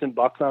pretty decent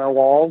bucks on our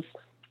walls,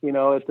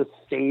 at the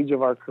stage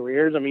of our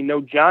careers. I mean,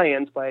 no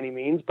giants by any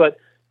means, but,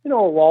 a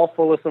wall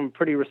full of some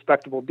pretty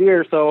respectable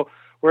deer. So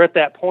we're at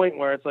that point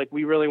where it's like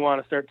we really want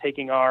to start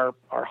taking our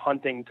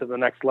hunting to the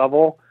next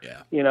level,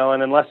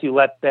 and unless you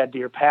let that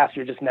deer pass,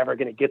 you're just never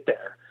going to get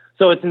there.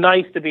 So it's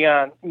nice to be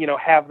on,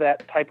 have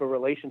that type of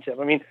relationship.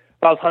 I mean,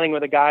 if I was hunting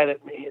with a guy that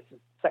it's his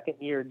 2nd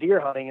year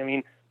deer hunting, I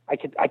mean,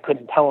 I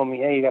couldn't tell him,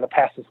 hey, you got to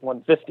pass this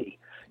 150,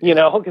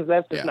 because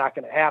that's just not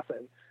going to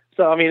happen.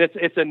 So, I mean,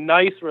 it's a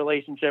nice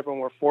relationship,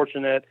 and we're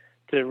fortunate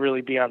to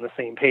really be on the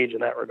same page in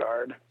that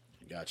regard.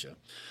 Gotcha.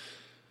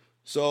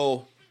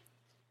 So,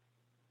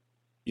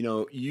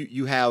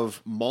 you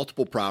have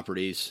multiple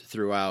properties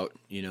throughout,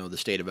 the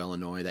state of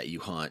Illinois that you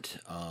hunt.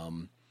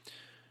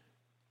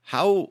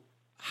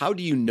 How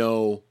do you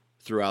know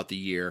throughout the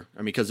year? I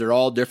mean, because they're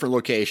all different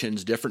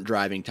locations, different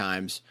driving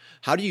times.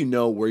 How do you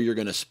know where you're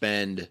going to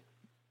spend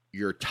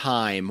your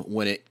time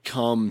when it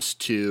comes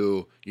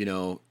to,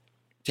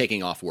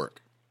 taking off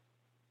work?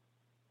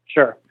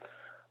 Sure.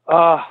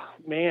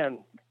 Man,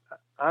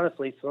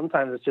 honestly,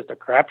 sometimes it's just a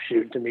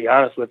crapshoot, to be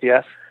honest with you.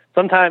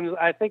 Sometimes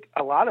I think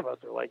a lot of us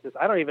are like this.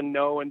 I don't even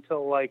know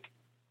until like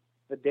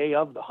the day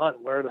of the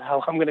hunt where the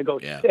hell I'm going to go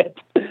sit,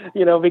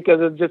 because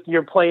it's just,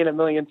 you're playing a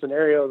million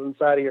scenarios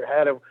inside of your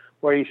head of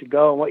where you should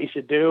go and what you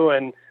should do.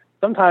 And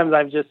sometimes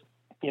I've just,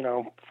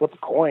 flip a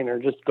coin or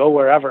just go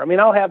wherever. I mean,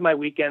 I'll have my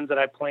weekends that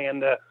I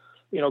plan to,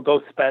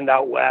 go spend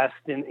out west,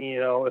 and,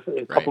 if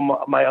a couple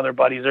of my other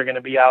buddies are going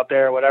to be out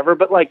there or whatever.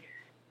 But like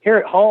here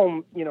at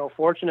home,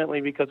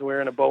 fortunately, because we're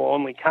in a bow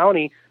only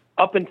county,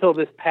 up until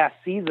this past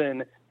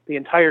season, the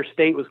entire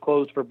state was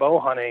closed for bow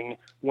hunting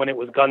when it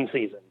was gun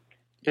season.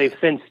 They've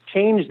since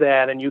changed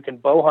that, and you can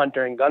bow hunt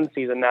during gun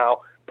season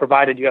now,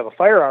 provided you have a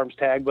firearms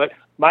tag. But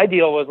my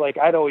deal was like,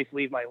 I'd always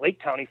leave my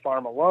Lake County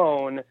farm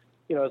alone,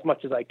 as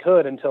much as I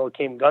could until it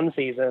came gun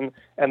season.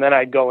 And then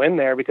I'd go in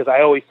there because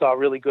I always saw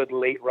really good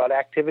late rut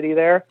activity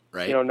there,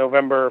 right.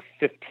 November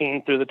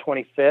 15th through the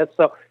 25th.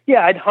 So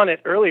yeah, I'd hunt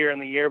it earlier in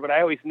the year, but I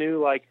always knew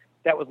like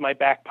that was my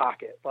back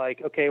pocket.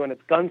 Like, okay, when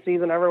it's gun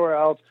season everywhere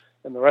else,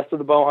 and the rest of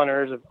the bow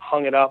hunters have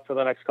hung it up for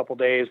the next couple of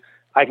days,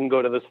 I can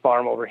go to this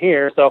farm over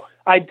here. So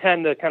I'd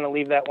tend to kind of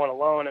leave that one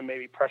alone and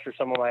maybe pressure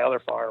some of my other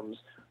farms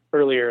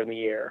earlier in the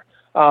year.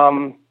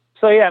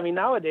 So yeah, I mean,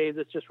 nowadays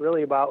it's just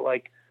really about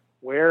like,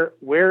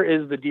 where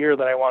is the deer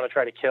that I want to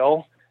try to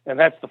kill? And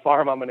that's the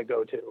farm I'm going to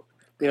go to.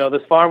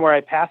 This farm where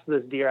I passed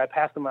this deer, I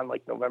passed him on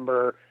like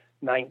November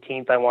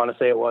 19th, I want to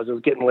say it was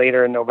getting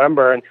later in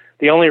November. And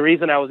the only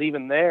reason I was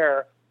even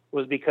there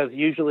was because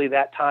usually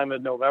that time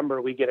of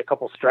November, we get a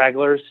couple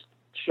stragglers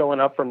showing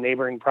up from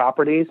neighboring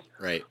properties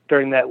right.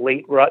 during that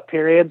late rut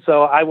period.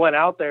 So I went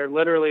out there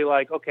literally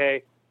like,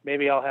 okay,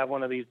 maybe I'll have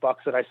one of these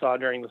bucks that I saw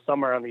during the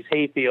summer on these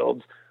hay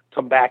fields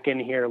come back in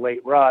here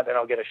late rut, and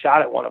I'll get a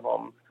shot at one of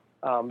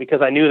them,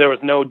 because I knew there was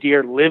no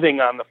deer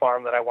living on the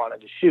farm that I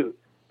wanted to shoot.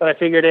 But I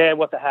figured,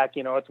 what the heck,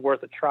 it's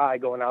worth a try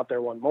going out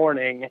there one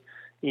morning,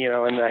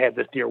 and I had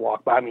this deer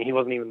walk by me. He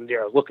wasn't even the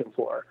deer I was looking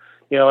for,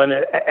 and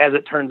as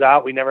it turns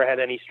out, we never had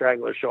any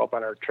stragglers show up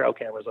on our trail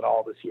cameras at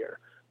all this year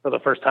for the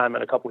first time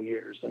in a couple of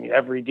years. I mean,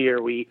 every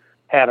deer we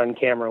had on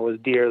camera was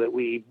deer that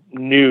we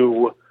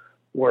knew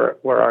were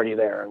already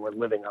there and were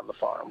living on the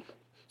farm.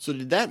 So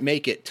did that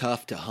make it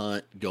tough to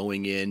hunt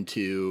going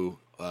into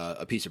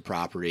a piece of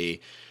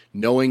property,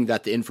 knowing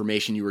that the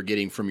information you were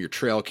getting from your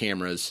trail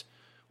cameras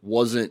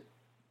wasn't,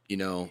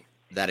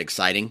 that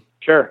exciting?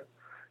 Sure.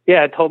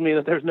 Yeah, it told me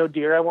that there's no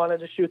deer I wanted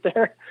to shoot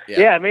there.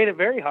 Yeah, it made it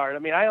very hard. I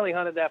mean, I only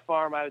hunted that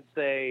farm, I would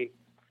say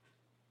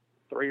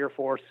 3 or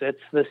 4 sits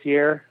this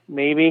year,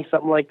 maybe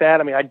something like that.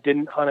 I mean, I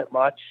didn't hunt it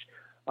much.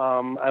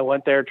 I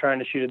went there trying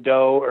to shoot a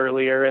doe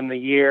earlier in the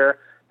year,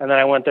 and then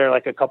I went there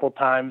like a couple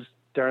times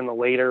during the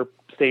later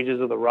stages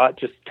of the rut,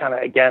 just kind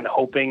of, again,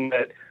 hoping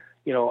that,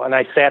 and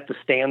I sat the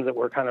stands that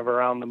were kind of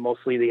around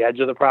mostly the edge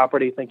of the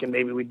property, thinking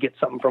maybe we'd get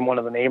something from one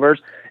of the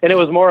neighbors. And it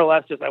was more or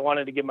less just I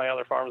wanted to give my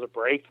other farms a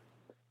break,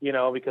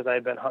 because I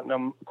had been hunting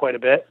them quite a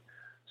bit.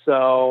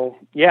 So,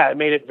 yeah, it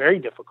made it very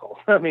difficult.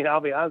 I mean,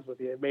 I'll be honest with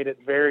you. It made it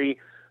very,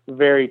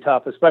 very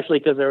tough, especially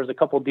because there was a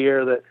couple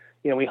deer that,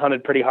 we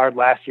hunted pretty hard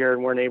last year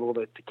and weren't able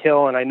to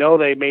kill. And I know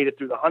they made it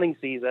through the hunting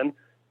season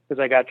because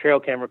I got trail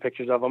camera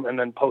pictures of them. And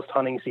then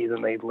post-hunting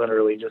season, they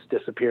literally just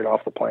disappeared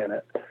off the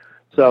planet.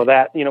 So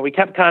that, we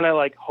kept kind of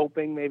like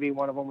hoping maybe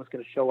one of them was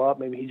going to show up.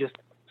 Maybe he just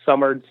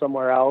summered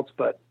somewhere else,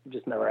 but it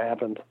just never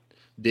happened.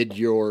 Did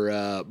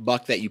your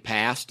buck that you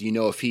passed, do you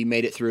know if he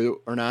made it through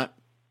or not?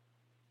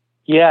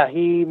 Yeah,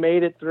 he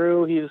made it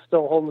through. He was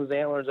still holding his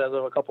antlers as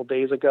of a couple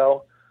days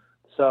ago.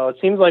 So it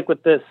seems like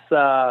with this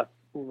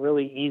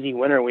really easy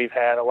winter we've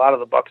had, a lot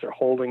of the bucks are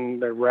holding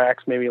their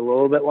racks maybe a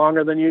little bit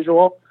longer than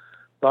usual.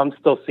 So I'm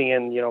still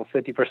seeing,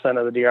 50%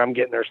 of the deer I'm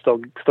getting, they're still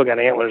got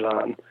antlers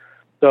on.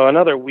 So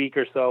another week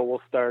or so,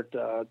 we'll start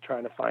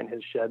trying to find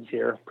his sheds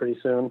here pretty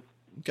soon.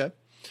 Okay.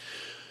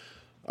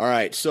 All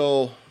right.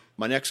 So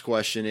my next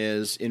question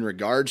is in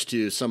regards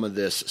to some of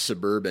this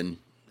suburban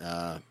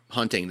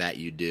hunting that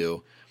you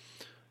do,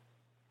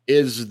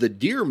 is the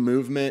deer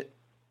movement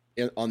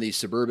on these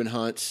suburban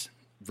hunts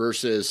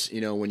versus,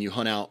 when you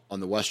hunt out on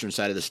the western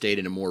side of the state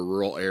in a more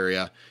rural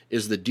area,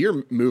 is the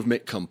deer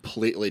movement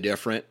completely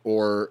different,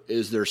 or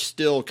is there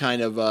still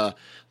kind of a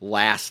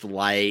last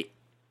light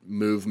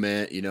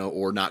movement,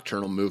 or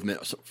nocturnal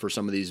movement for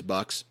some of these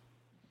bucks?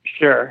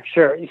 Sure.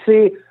 You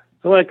see,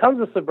 so when it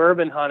comes to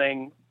suburban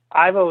hunting,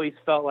 I've always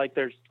felt like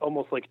there's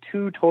almost like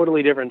 2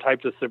 totally different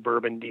types of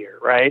suburban deer,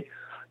 right?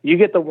 You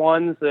get the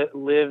ones that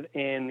live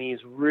in these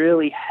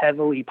really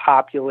heavily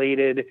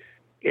populated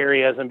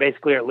areas and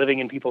basically are living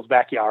in people's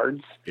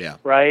backyards. Yeah.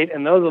 Right.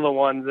 And those are the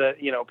ones that,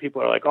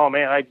 people are like, oh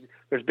man,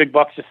 there's big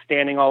bucks just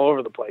standing all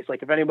over the place.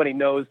 Like if anybody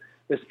knows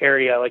this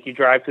area, like you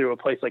drive through a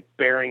place like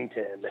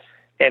Barrington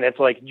and it's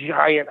like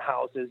giant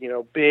houses,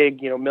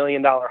 big, $1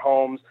 million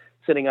homes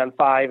sitting on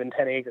 5 and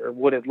 10 acre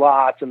wooded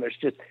lots. And there's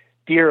just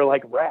deer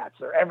like rats.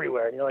 They're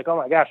everywhere. And you're like, oh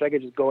my gosh, I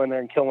could just go in there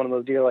and kill one of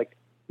those deer. Like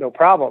no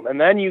problem. And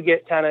then you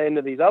get kind of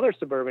into these other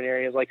suburban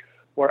areas, like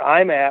where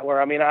I'm at, where,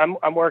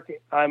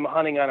 I'm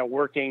hunting on a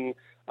working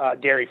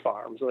dairy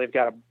farm. So they've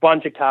got a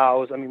bunch of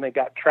cows. I mean, they've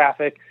got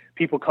traffic,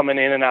 people coming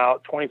in and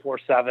out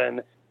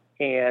 24/7.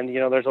 And,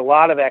 there's a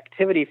lot of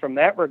activity from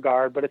that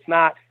regard, but it's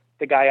not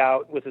the guy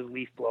out with his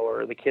leaf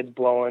blower, the kids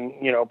blowing,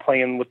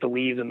 playing with the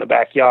leaves in the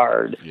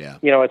backyard. Yeah.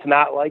 It's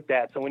not like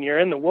that. So when you're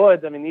in the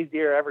woods, I mean, these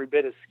deer are every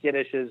bit as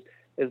skittish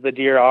as the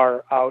deer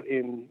are out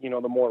in,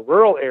 the more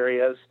rural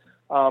areas.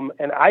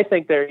 And I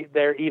think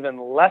they're even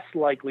less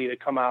likely to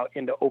come out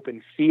into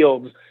open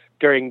fields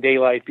during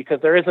daylight because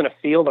there isn't a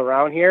field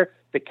around here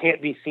that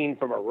can't be seen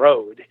from a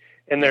road.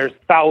 And there's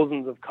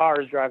thousands of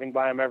cars driving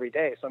by them every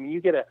day. So, I mean, you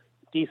get a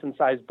decent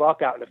sized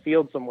buck out in a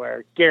field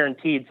somewhere,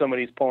 guaranteed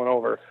somebody's pulling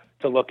over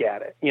to look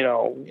at it,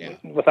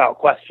 without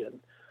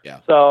question. Yeah.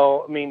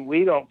 So, I mean,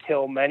 we don't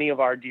kill many of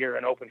our deer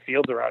in open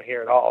fields around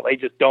here at all. They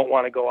just don't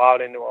want to go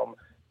out into them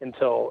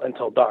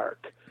until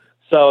dark.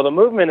 So the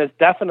movement is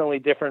definitely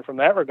different from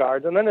that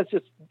regard. And then it's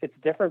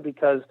different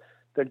because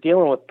they're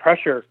dealing with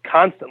pressure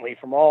constantly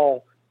from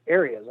all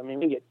areas. I mean,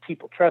 we get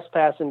people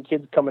trespassing,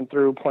 kids coming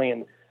through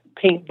playing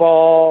paintball,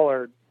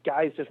 or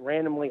guys just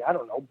randomly, I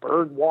don't know,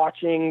 bird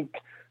watching.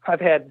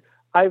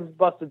 I've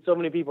busted so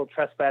many people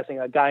trespassing,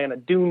 a guy in a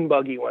dune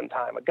buggy one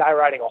time, a guy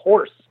riding a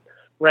horse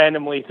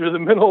randomly through the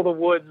middle of the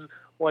woods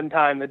one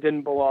time that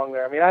didn't belong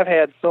there. I mean, I've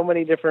had so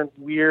many different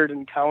weird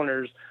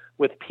encounters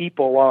with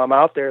people while I'm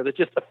out there that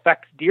just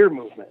affects deer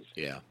movement.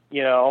 Yeah.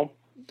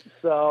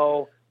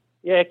 So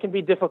yeah, it can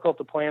be difficult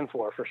to plan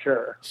for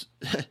sure.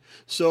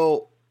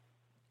 So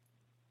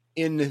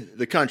in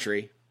the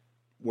country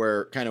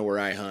where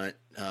I hunt,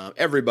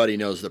 everybody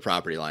knows the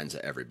property lines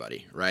of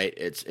everybody, right?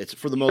 It's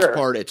for the most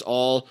part, it's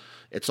all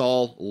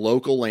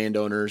local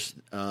landowners.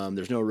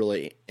 There's no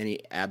really any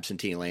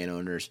absentee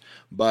landowners,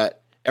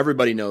 but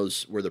everybody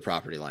knows where the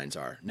property lines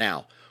are.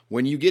 Now,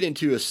 when you get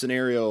into a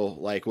scenario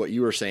like what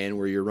you were saying,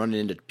 where you're running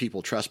into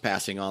people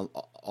trespassing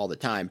all the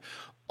time,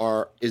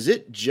 is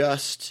it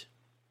just,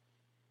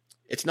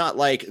 it's not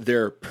like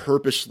they're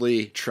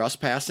purposely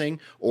trespassing,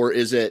 or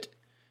is it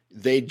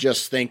they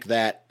just think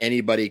that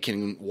anybody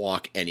can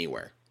walk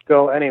anywhere?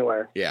 Go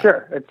anywhere. Yeah.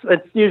 Sure.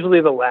 It's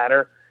usually the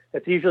latter.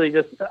 It's usually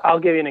just, I'll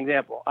give you an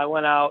example. I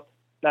went out,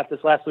 not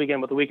this last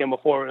weekend, but the weekend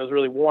before when it was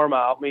really warm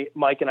out.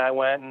 Mike and I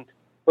went and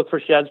looked for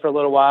sheds for a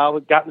little while.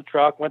 We got in the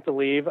truck, went to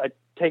leave. I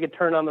take a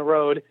turn on the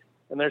road,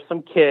 and there's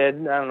some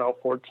kid, I don't know,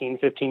 14,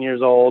 15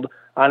 years old,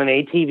 on an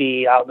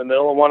ATV out in the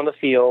middle of one of the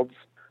fields,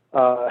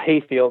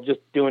 hayfield, just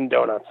doing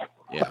donuts.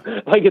 Yeah.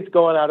 Like it's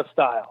going out of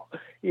style,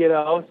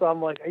 So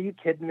I'm like, are you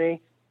kidding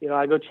me?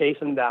 I go chase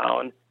him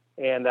down,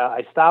 and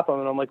I stop him,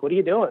 and I'm like, what are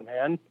you doing,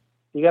 man?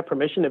 You got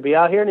permission to be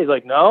out here? And he's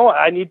like, no,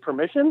 I need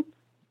permission.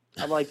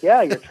 I'm like,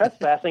 yeah, you're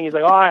trespassing. He's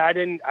like, oh, I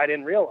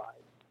didn't realize.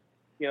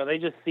 They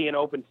just see an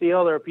open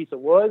field or a piece of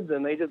woods,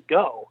 and they just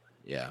go.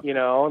 Yeah.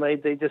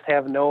 They just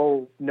have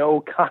no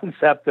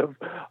concept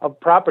of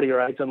property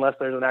rights unless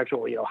there's an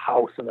actual,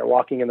 house and they're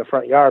walking in the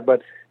front yard.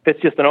 But if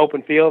it's just an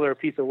open field or a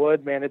piece of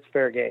wood, man, it's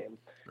fair game.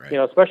 Right.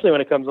 Especially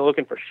when it comes to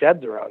looking for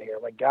sheds around here.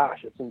 My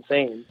gosh, it's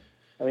insane.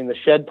 I mean, the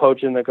shed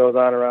poaching that goes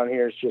on around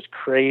here is just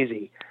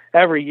crazy.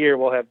 Every year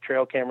we'll have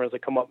trail cameras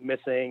that come up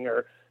missing,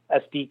 or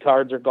SD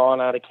cards are gone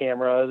out of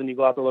cameras, and you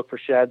go out to look for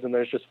sheds and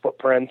there's just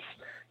footprints,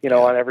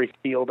 on every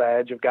field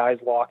edge of guys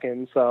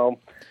walking. So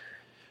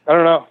I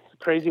don't know. It's a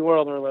crazy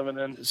world we're living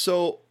in.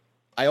 So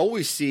I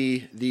always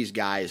see these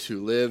guys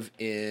who live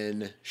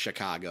in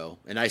Chicago,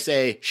 and I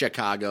say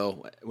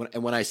Chicago,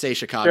 and when I say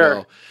Chicago,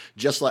 Sure.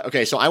 just like,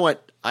 okay, so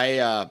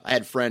I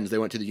had friends, they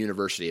went to the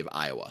University of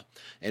Iowa,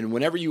 and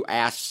whenever you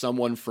ask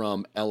someone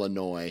from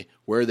Illinois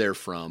where they're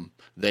from,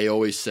 they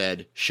always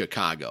said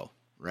Chicago,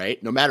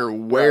 right? No matter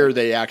where Right.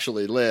 they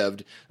actually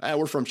lived,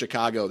 we're from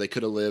Chicago. They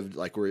could have lived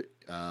like we're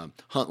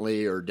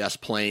Huntley or Des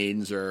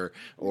Plaines or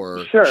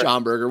Sure.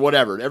 Schaumburg or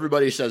whatever.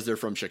 Everybody says they're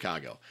from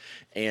Chicago.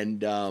 And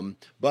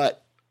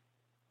but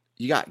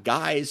you got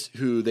guys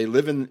who they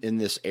live in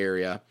this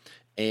area,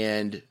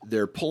 and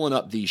they're pulling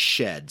up these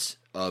sheds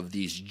of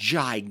these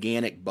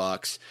gigantic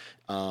bucks,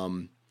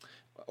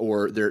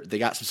 or they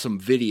got some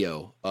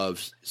video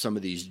of some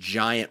of these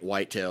giant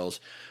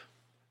whitetails.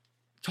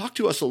 Talk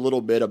to us a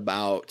little bit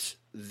about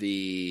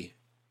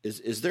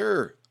is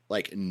there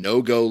like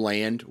no-go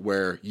land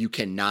where you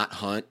cannot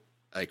hunt,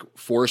 like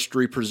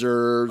forestry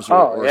preserves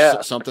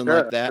or something for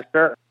sure, like that? For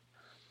sure.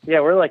 Yeah,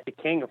 we're like the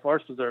king of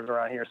forest preserves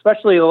around here.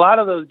 Especially a lot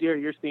of those deer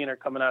you're seeing are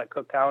coming out of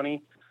Cook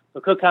County. So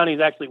Cook County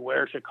is actually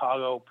where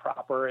Chicago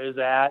proper is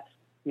at,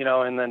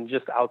 and then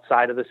just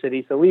outside of the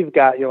city. So we've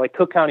got, like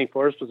Cook County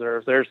forest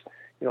preserves. There's,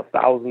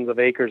 thousands of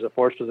acres of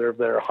forest preserve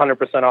that are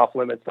 100% off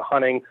limits to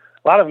hunting.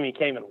 A lot of them you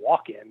can't even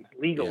walk in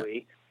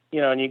legally,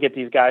 and you get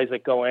these guys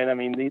that go in. I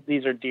mean,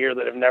 these are deer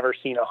that have never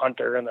seen a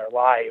hunter in their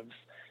lives.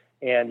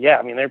 And yeah,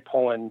 I mean, they're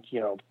pulling,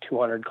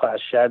 200 class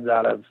sheds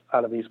out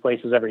of these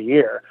places every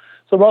year.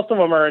 So most of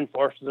them are in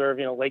forest preserve.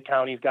 Lake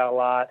County's got a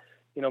lot.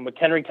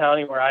 McHenry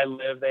County, where I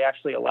live, they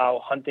actually allow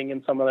hunting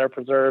in some of their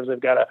preserves. They've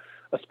got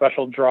a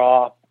special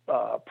draw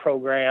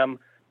program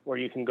where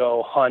you can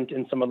go hunt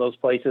in some of those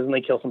places, and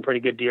they kill some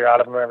pretty good deer out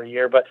of them every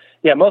year. But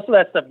yeah, most of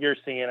that stuff you're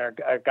seeing are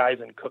guys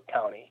in Cook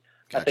County.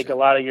 Gotcha. I think a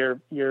lot of your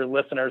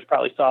listeners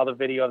probably saw the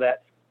video of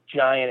that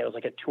giant. It was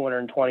like a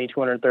 220,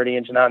 230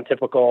 inch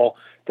non-typical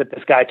that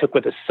this guy took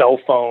with his cell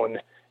phone.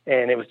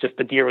 And it was just,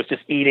 the deer was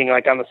just eating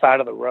like on the side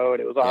of the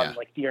road. It was on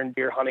like Deer and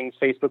Deer Hunting's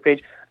Facebook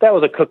page. That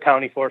was a Cook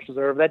County Forest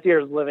Reserve. That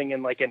deer is living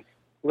in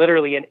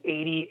literally an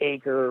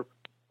 80-acre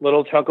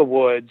little chunk of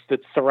woods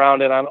that's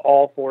surrounded on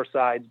all four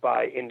sides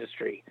by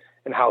industry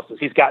and houses.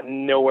 He's got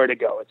nowhere to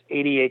go. It's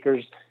 80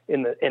 acres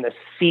in a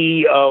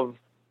sea of,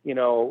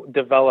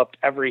 developed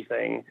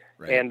everything.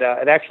 Right. And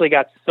it actually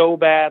got so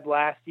bad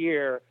last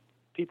year,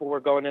 people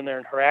were going in there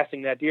and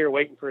harassing that deer,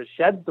 waiting for his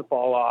sheds to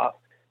fall off,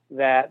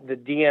 that the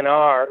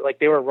DNR,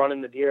 they were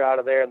running the deer out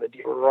of there, and the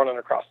deer were running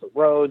across the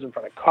roads in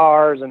front of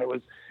cars. And there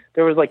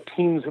was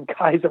teams of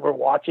guys that were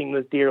watching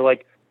this deer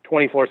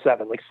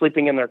 24/7,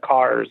 sleeping in their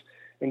cars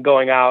and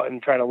going out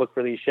and trying to look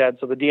for these sheds.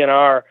 So the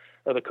DNR,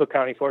 or the Cook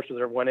County Forest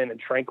Reserve, went in and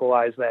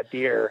tranquilized that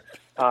deer,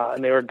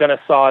 and they were going to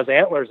saw his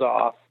antlers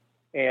off,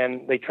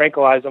 and they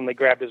tranquilized him. They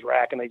grabbed his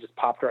rack and they just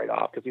popped right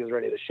off because he was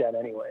ready to shed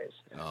anyways.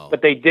 Oh.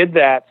 But they did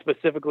that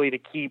specifically to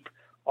keep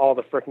all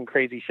the freaking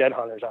crazy shed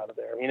hunters out of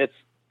there. I mean, it's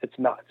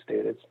nuts,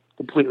 dude. It's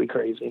completely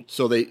crazy.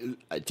 So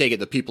I take it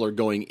the people are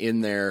going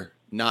in there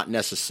not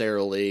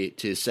necessarily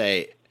to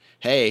say,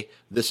 hey,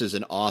 this is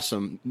an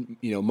awesome,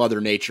 Mother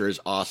Nature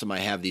is awesome. I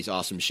have these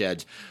awesome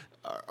sheds.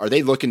 Are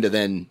they looking to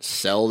then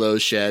sell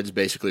those sheds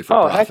basically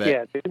for profit? Oh,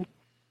 heck yeah, dude.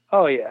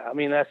 Oh, yeah. I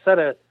mean, that set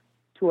of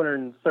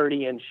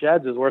 230-inch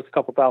sheds is worth a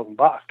couple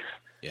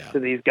 $1,000 to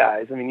these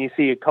guys. I mean, you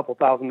see a couple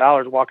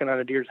 $1,000 walking on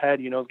a deer's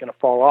head, it's going to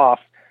fall off.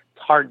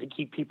 It's hard to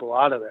keep people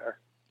out of there.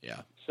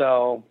 Yeah.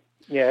 So,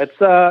 yeah,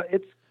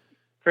 it's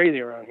crazy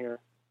around here.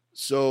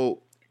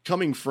 So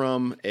coming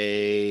from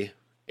a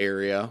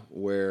area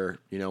where,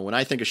 when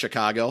I think of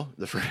Chicago,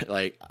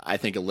 I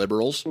think of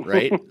liberals,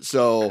 right?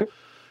 So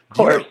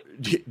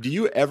do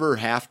you ever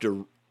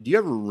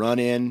run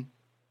in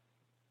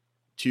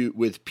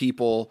with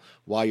people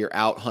while you're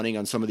out hunting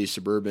on some of these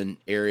suburban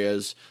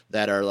areas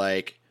that are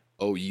like,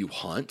 oh, you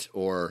hunt,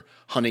 or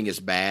hunting is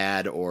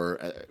bad, or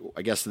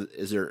I guess,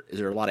 is there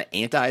a lot of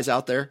antis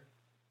out there?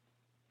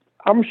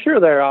 I'm sure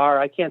there are.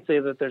 I can't say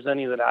that there's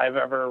any that I've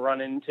ever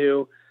run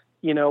into.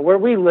 Where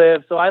we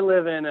live, so I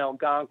live in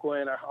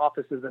Algonquin, our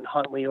office is in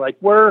Huntley. Like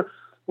we're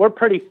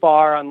pretty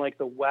far on like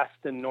the west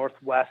and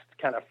northwest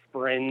kind of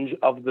fringe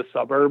of the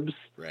suburbs.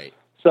 Right.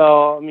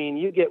 So, I mean,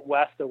 you get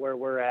west of where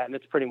we're at and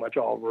it's pretty much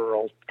all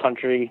rural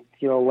country,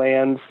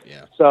 lands.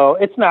 Yeah. So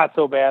it's not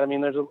so bad. I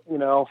mean, there's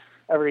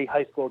every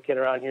high school kid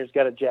around here's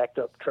got a jacked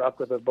up truck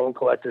with a bone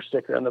collector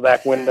sticker in the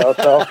back window.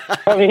 So,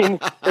 I mean,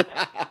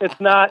 it's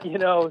not,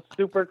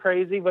 super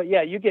crazy, but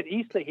yeah, you get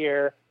east of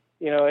here,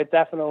 it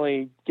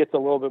definitely gets a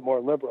little bit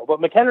more liberal.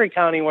 But McHenry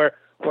County, where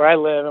I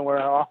live and where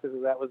our office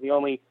is at, was the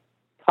only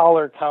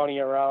taller county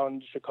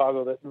around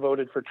Chicago that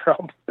voted for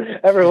Trump.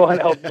 Everyone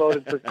else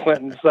voted for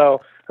Clinton.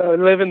 So I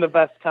live in the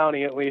best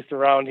county, at least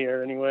around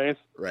here anyways.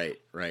 Right.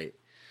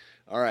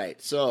 All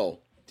right. So,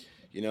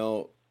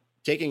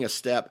 taking a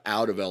step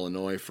out of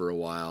Illinois for a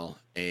while,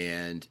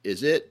 and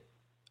is it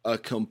a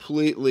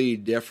completely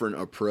different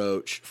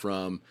approach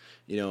from,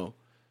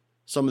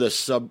 some of the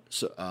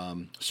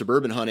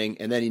suburban hunting,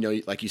 and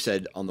then, like you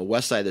said, on the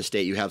west side of the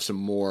state, you have some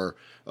more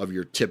of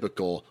your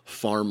typical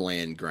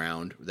farmland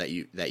ground that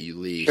you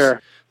lease.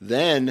 Sure.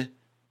 Then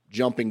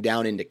jumping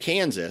down into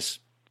Kansas,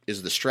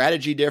 is the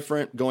strategy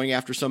different going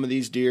after some of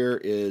these deer?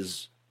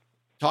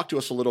 Talk to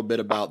us a little bit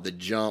about the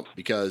jump,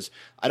 because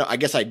I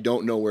guess I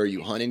don't know where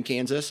you hunt in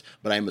Kansas,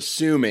 but I'm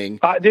assuming.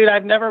 Dude,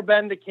 I've never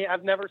been to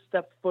I've never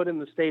stepped foot in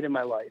the state in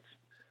my life.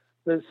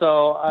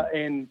 So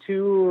in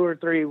 2 or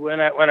 3,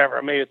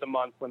 whenever, maybe it's a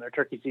month when their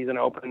turkey season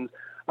opens,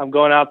 I'm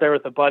going out there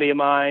with a buddy of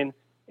mine,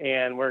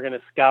 and we're going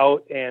to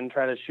scout and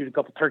try to shoot a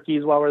couple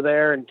turkeys while we're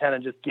there and kind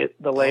of just get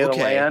the lay of the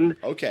land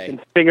and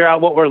figure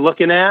out what we're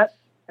looking at.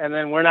 And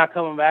then we're not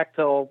coming back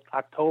till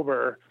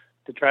October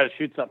to try to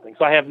shoot something.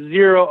 So I have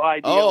zero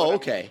idea. Oh,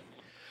 okay.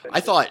 I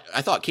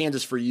thought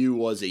Kansas for you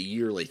was a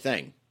yearly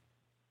thing.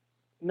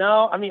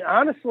 No, I mean,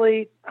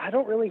 honestly, I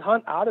don't really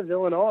hunt out of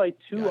Illinois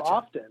too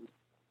often.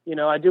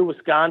 I do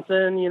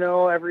Wisconsin,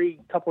 every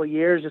couple of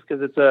years just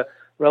because it's a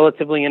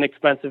relatively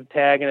inexpensive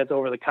tag and it's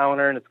over the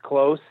counter and it's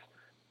close.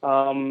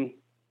 But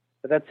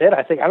that's it.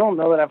 I don't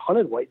know that I've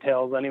hunted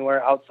whitetails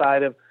anywhere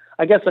outside of,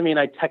 I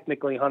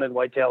technically hunted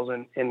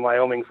whitetails in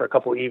Wyoming for a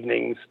couple of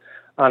evenings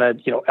on a,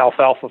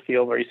 alfalfa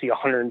field where you see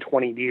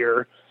 120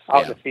 deer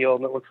out in the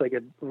field and it looks like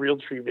a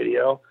Realtree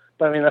video.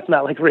 But that's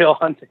not like real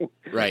hunting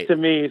to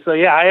me. So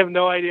yeah, I have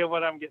no idea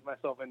what I'm getting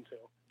myself into.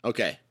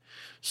 Okay.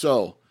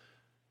 So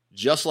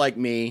just like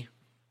me,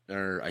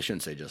 or I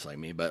shouldn't say just like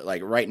me, but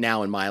like right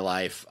now in my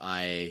life,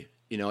 I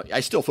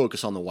still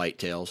focus on the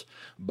whitetails,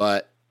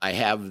 but I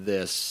have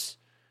this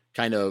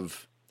kind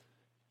of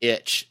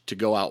itch to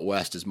go out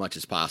west as much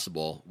as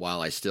possible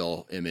while I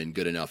still am in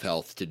good enough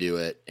health to do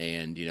it.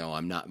 And,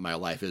 my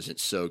life isn't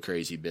so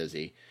crazy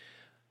busy.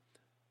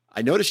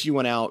 I noticed you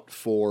went out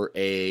for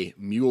a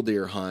mule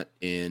deer hunt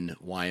in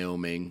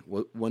Wyoming.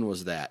 When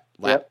was that?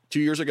 2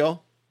 years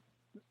ago?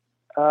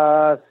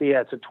 So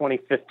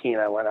 2015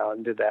 I went out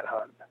and did that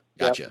hunt.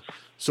 Gotcha. Yep.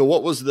 So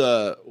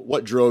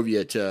what drove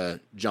you to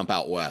jump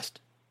out west?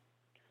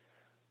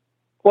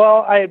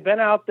 Well, I had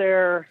been out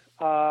there.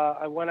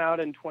 I went out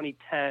in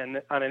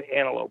 2010 on an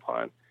antelope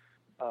hunt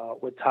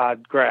with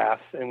Todd Graff,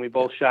 and we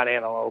both shot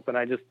antelope, and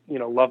I just,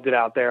 loved it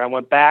out there. I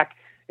went back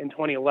in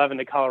 2011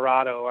 to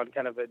Colorado on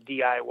kind of a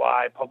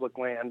DIY public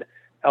land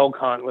elk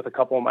hunt with a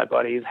couple of my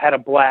buddies. Had a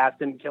blast,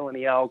 didn't kill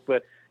any elk,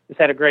 but just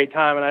had a great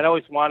time. And I'd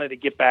always wanted to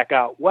get back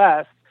out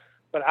west,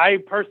 but I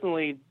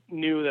personally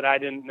knew that I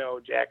didn't know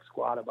jack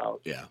squat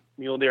about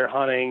mule deer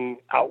hunting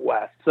out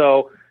west.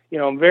 So,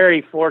 I'm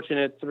very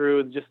fortunate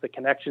through just the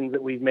connections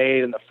that we've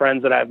made and the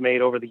friends that I've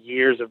made over the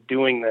years of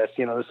doing this.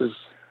 This is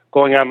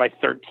going on my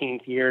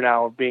 13th year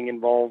now of being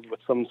involved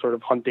with some sort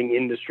of hunting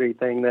industry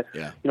thing that,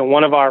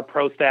 one of our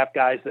pro staff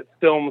guys that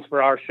films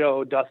for our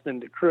show, Dustin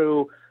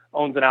DeCrew,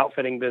 owns an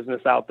outfitting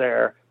business out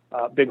there,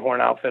 Bighorn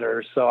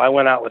Outfitters. So I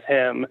went out with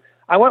him.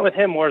 I went with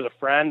him more as a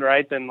friend,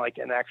 right, than like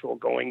an actual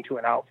going to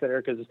an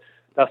outfitter, because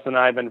Dustin and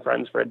I have been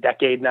friends for a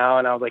decade now.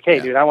 And I was like, hey,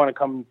 dude, I want to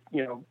come,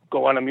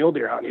 go on a mule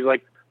deer hunt. He's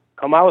like,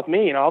 come out with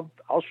me and I'll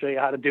show you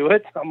how to do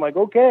it. I'm like,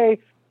 okay.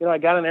 I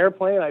got an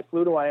airplane, I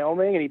flew to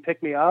Wyoming, and he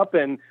picked me up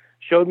and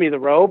showed me the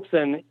ropes.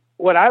 And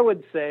what I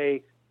would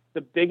say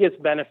the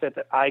biggest benefit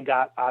that I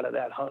got out of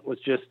that hunt was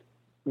just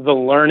the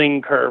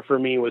learning curve for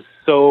me was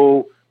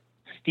so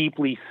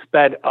steeply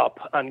sped up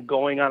on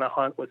going on a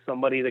hunt with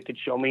somebody that could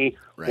show me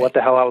what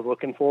the hell I was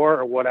looking for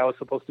or what I was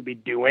supposed to be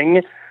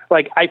doing.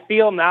 Like, I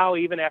feel now,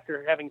 even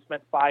after having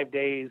spent 5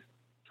 days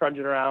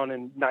trudging around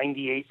in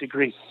 98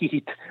 degree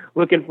heat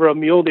looking for a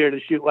mule deer to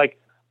shoot, like,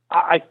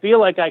 I feel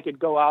like I could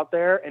go out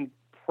there and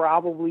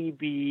probably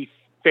be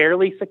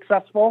fairly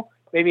successful,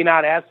 maybe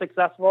not as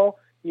successful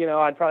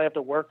I'd probably have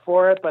to work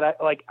for it, but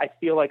I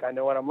feel like I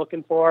know what I'm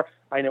looking for.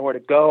 I know where to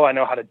go. I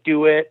know how to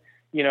do it.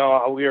 We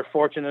were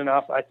fortunate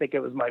enough. I think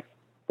it was my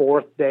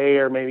 4th day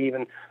or maybe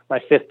even my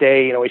 5th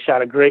day. We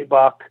shot a great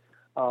buck.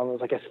 It was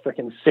like a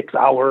freaking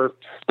 6-hour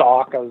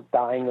stalk. I was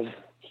dying of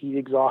heat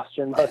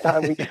exhaustion by the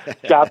time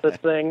we shot this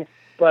thing.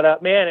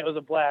 But man, it was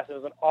a blast. It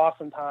was an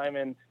awesome time.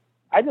 And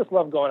I just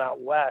love going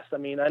out west. I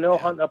mean, I know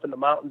hunting up in the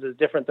mountains is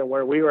different than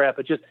where we were at,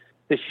 but just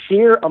the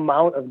sheer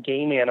amount of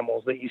game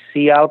animals that you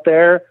see out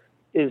there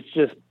is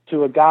just,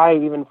 to a guy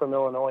even from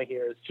Illinois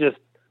here, is just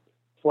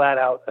flat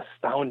out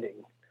astounding.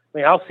 I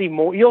mean,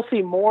 you'll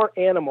see more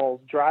animals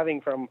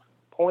driving from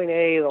point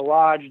A, the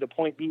lodge, to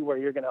point B where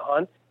you're going to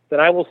hunt than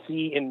I will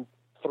see in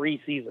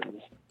 3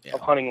 seasons of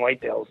hunting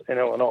whitetails in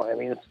Illinois. I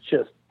mean, it's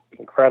just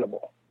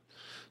incredible.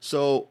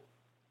 So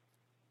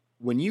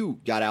when you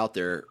got out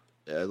there,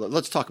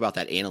 let's talk about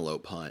that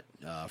antelope hunt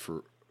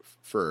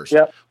first.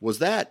 Yep.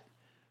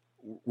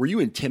 Were you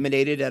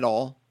intimidated at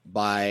all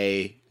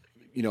by,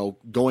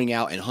 going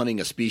out and hunting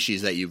a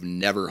species that you've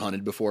never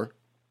hunted before?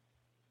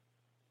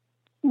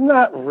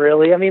 Not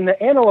really. I mean,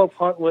 the antelope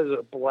hunt was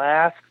a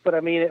blast, but I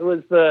mean, it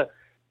was the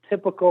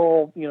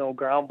typical,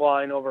 ground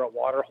blind over a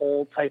water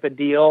hole type of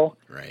deal.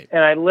 Right.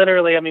 And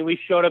we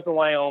showed up in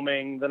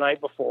Wyoming the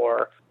night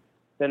before.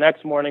 The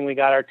next morning we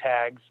got our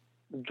tags,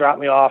 dropped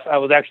me off. I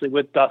was actually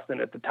with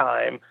Dustin at the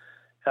time.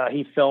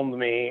 He filmed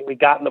me. We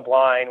got in the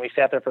blind. We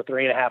sat there for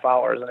 3.5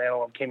 hours, and an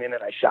antelope came in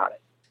and I shot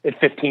it at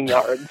 15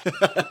 yards.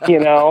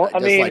 I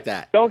mean, like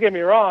that. Don't get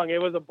me wrong.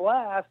 It was a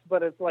blast,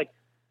 but it's like,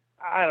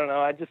 I don't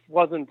know. It just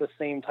wasn't the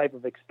same type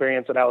of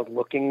experience that I was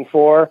looking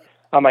for.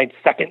 On my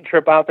second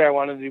trip out there, I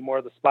wanted to do more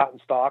of the spot and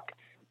stalk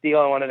deal.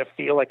 I wanted to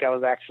feel like I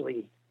was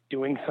actually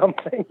doing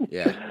something.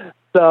 Yeah.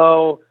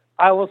 So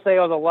I will say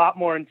I was a lot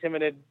more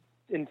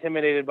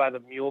intimidated by the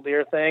mule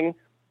deer thing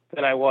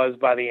than I was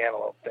by the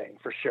antelope thing,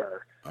 for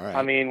sure. All right.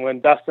 I mean,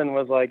 when Dustin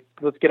was like,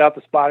 let's get out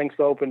the spotting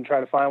scope and try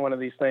to find one of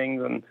these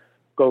things and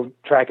go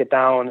track it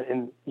down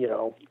and,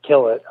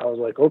 kill it, I was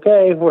like,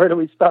 okay, where do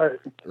we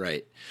start?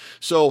 Right.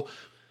 So,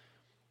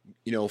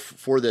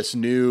 for this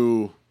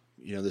new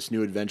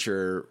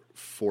adventure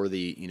for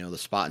the, the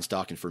spot and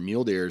stalk and for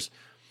mule deers,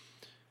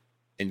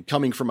 and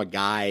coming from a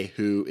guy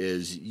who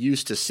is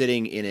used to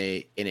sitting in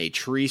a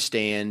tree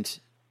stand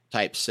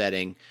type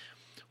setting,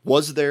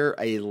 was there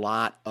a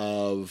lot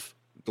of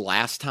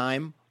glass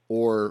time,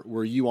 or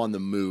were you on the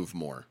move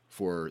more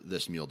for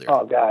this mule deer?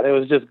 Oh God, it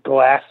was just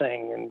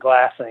glassing and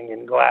glassing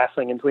and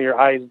glassing until your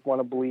eyes want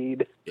to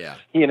bleed. Yeah.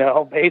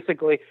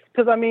 Basically,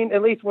 because I mean,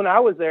 at least when I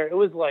was there, it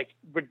was like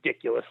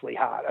ridiculously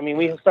hot. I mean,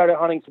 we started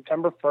hunting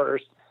September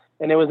 1st,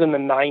 and it was in the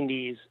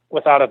 90s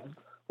without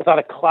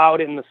a cloud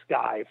in the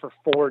sky for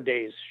 4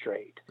 days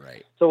straight.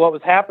 Right. So what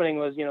was happening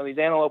was, these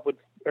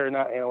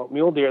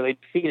mule deer, they'd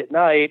feed at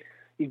night.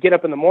 You'd get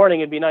up in the morning,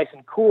 it'd be nice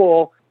and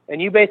cool,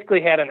 and you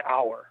basically had an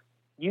hour.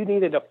 You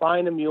needed to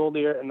find a mule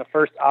deer in the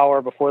first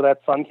hour before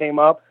that sun came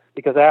up,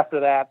 because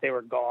after that they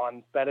were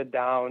gone, bedded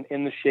down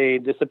in the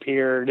shade,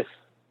 disappeared.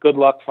 Good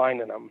luck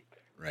finding them.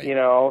 Right.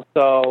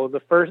 So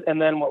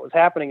and then what was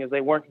happening is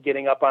they weren't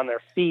getting up on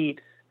their feet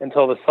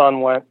until the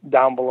sun went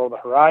down below the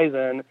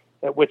horizon,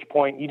 at which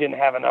point you didn't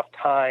have enough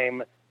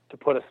time to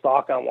put a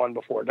stalk on one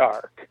before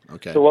dark.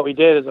 Okay. So what we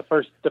did is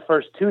the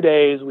first 2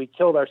 days we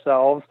killed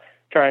ourselves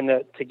trying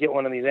to get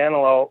one of these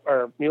antelope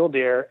or mule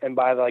deer, and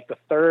by the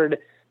 3rd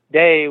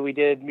day we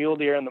did mule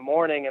deer in the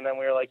morning, and then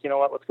we were like,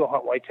 let's go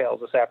hunt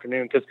whitetails this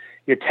afternoon, because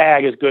your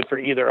tag is good for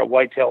either a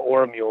whitetail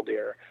or a mule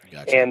deer.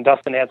 Gotcha. And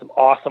Dustin had some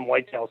awesome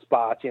whitetail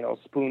spots,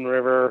 Spoon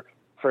River,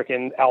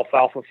 freaking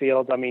alfalfa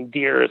fields. I mean,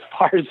 deer as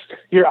far as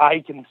your eye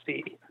can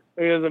see.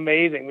 It was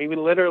amazing. We would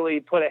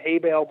literally put a hay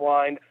bale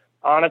blind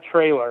on a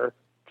trailer,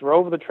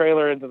 drove the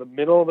trailer into the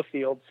middle of the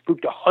field,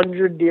 spooked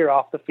 100 deer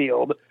off the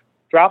field,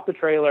 dropped the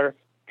trailer,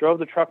 drove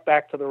the truck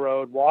back to the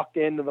road, walked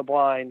into the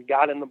blind,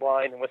 got in the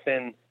blind, and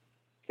within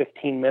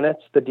 15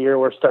 minutes, the deer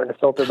were starting to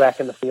filter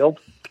back in the field.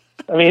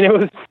 I mean,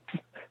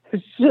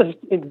 it's just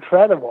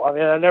incredible. I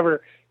mean, I've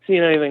never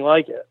seen anything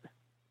like it.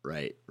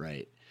 Right.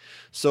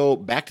 So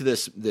back to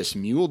this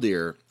mule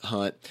deer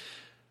hunt.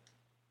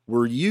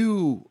 Were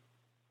you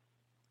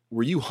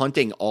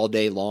hunting all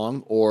day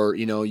long, or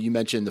you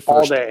mentioned the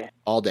first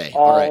all day?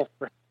 All right.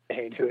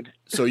 Hey, dude.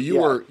 So you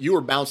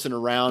were bouncing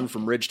around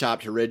from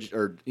ridgetop to ridge,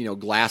 or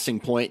glassing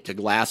point to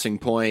glassing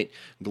point,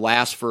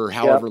 glass for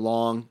however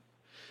long.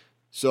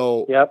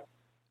 So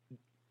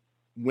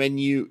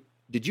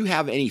did you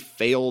have any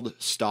failed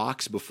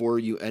stalks before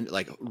you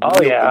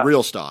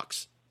real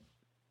stalks?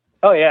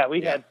 Oh yeah,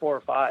 we had 4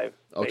 or 5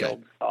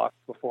 failed stalks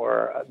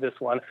before this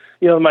one.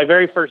 My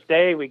very first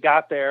day we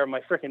got there,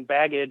 my freaking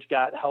baggage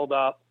got held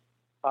up.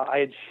 I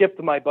had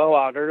shipped my bow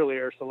out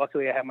earlier, so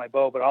luckily I had my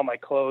bow, but all my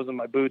clothes and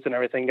my boots and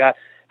everything got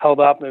held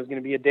up, and it was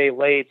going to be a day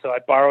late, so I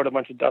borrowed a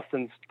bunch of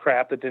Dustin's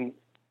crap that didn't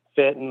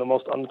fit in the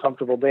most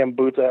uncomfortable damn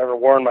boots I ever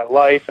wore in my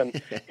life,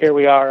 and here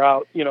we are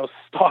out,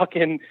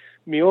 stalking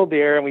mule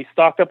deer, and we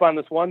stalked up on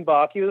this one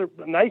buck. He was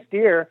a nice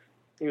deer.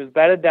 He was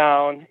bedded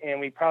down, and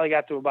we probably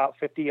got to about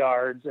 50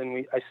 yards,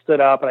 and I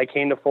stood up, and I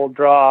came to full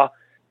draw,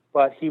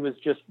 but he was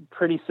just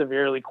pretty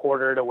severely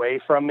quartered away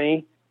from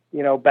me,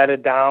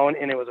 bedded down.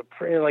 And it was a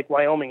pretty, like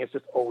Wyoming is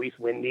just always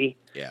windy,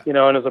 and it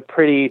was a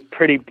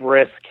pretty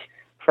brisk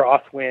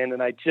crosswind.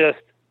 And I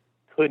just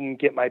couldn't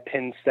get my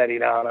pin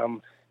steadied on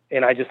him.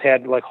 And I just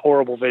had like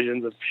horrible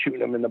visions of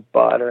shooting him in the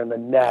butt or in the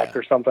neck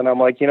or something. I'm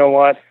like, you know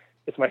what?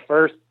 It's my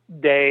first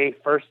day,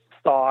 first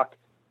stalk.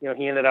 He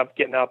ended up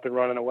getting up and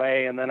running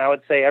away. And then I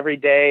would say every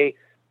day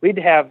we'd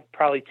have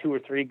probably 2 or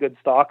 3 good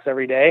stalks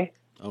every day.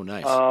 Oh,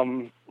 nice.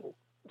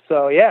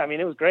 So yeah, I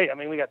mean, it was great. I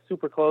mean, we got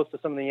super close to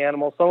some of the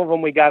animals. Some of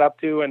them we got up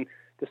to and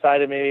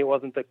decided maybe it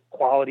wasn't the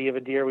quality of a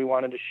deer we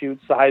wanted to shoot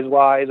size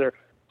wise, or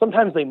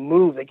sometimes they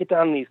move, they get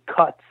down in these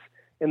cuts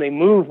and they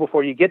move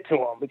before you get to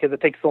them because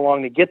it takes so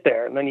long to get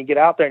there. And then you get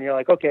out there and you're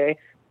like, okay,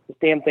 this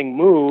damn thing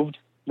moved.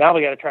 Now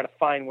we got to try to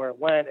find where it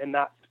went and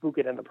not spook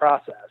it in the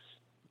process.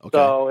 Okay.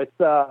 So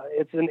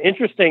it's an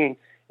interesting,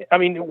 I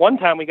mean, one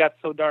time we got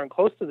so darn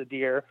close to the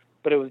deer,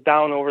 but it was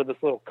down over this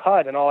little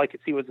cut and all I could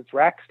see was its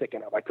rack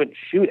sticking up. I couldn't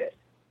shoot it,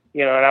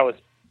 and I was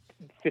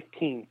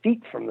 15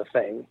 feet from the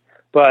thing.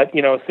 But,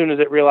 as soon as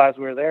it realized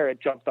we were there,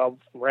 it jumped up,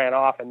 ran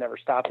off and never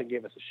stopped and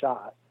gave us a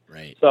shot.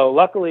 Right. So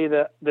luckily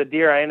the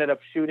deer I ended up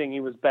shooting, he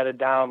was bedded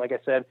down. Like I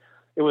said,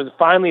 it was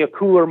finally a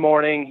cooler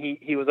morning.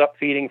 He was up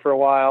feeding for a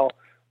while.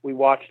 We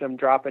watched him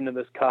drop into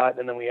this cut,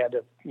 and then we had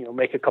to,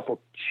 make a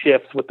couple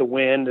shifts with the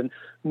wind and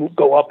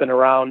go up and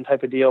around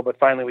type of deal. But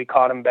finally we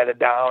caught him bedded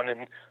down,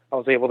 and I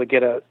was able to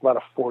get about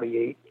a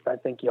 48, I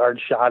think,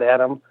 yard shot at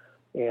him.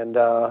 And,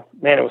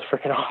 man, it was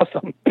freaking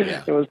awesome.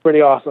 Yeah. It was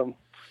pretty awesome.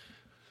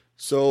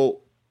 So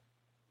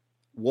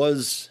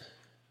was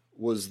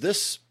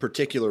this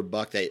particular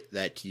buck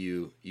that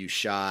you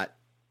shot,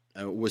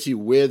 was he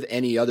with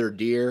any other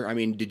deer? I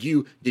mean, did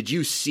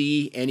you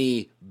see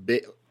any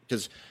bit,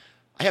 because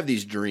I have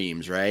these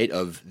dreams, right,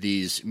 of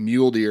these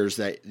mule deer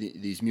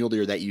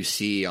that you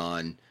see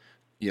on,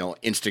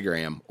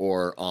 Instagram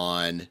or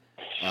on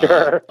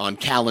on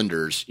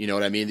calendars. You know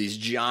what I mean? These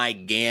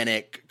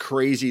gigantic,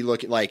 crazy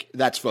looking, like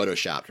that's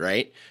photoshopped,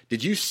 right?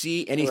 Did you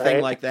see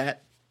anything like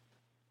that?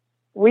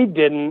 We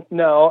didn't.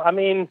 No. I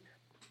mean,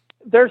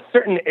 there's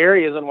certain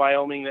areas in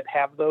Wyoming that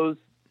have those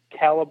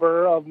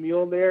caliber of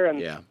mule deer,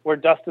 and where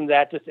Dustin's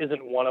at just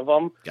isn't one of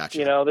them.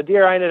 Gotcha. The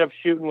deer I ended up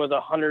shooting was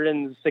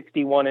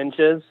 161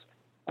 inches.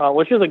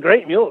 Which is a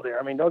great mule deer.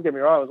 I mean, don't get me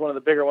wrong, it was one of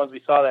the bigger ones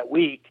we saw that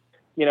week,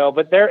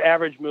 but their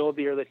average mule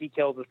deer that he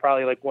kills is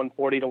probably like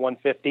 140 to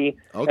 150.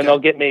 Okay. And they'll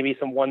get maybe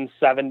some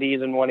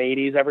 170s and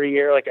 180s every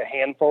year, like a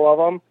handful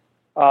of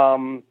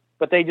them.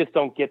 But they just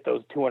don't get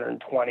those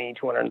 220,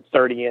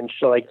 230 inch,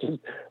 like just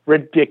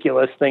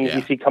ridiculous things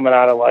you see coming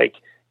out of like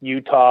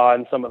Utah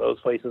and some of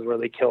those places where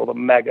they kill the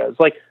megas.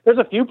 Like there's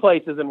a few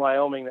places in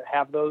Wyoming that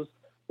have those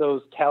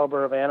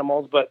caliber of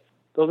animals, but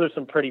those are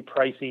some pretty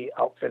pricey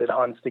outfitted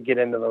hunts to get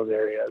into those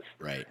areas.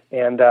 Right.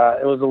 And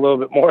it was a little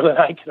bit more than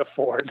I could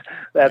afford.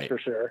 That's for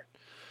sure.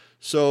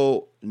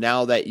 So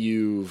now that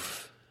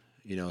you've,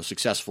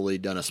 successfully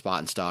done a spot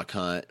and stock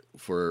hunt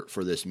for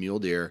this mule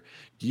deer,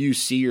 do you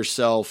see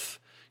yourself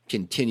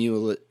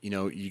continually,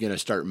 you're going to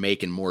start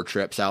making more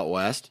trips out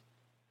west?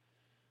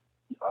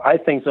 I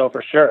think so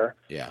for sure.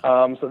 Yeah.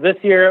 So this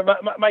year,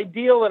 my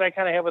deal that I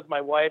kind of have with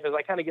my wife is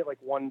I kind of get like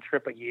one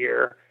trip a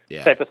year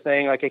type of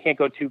thing. Like I can't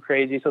go too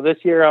crazy. So this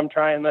year I'm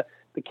trying the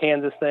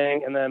Kansas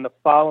thing. And then the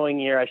following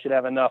year I should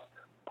have enough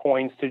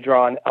points to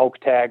draw an elk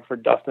tag for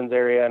Dustin's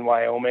area in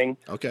Wyoming.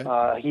 Okay.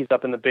 He's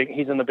in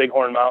the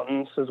Bighorn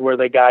Mountains is where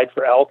they guide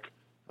for elk.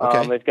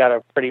 Okay. They've got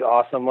a pretty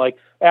awesome, like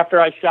after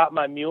I shot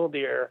my mule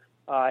deer,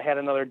 I had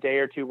another day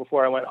or two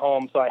before I went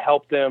home. So I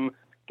helped them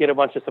get a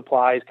bunch of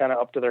supplies kind of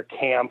up to their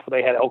camp.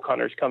 They had elk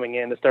hunters coming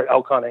in to start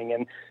elk hunting.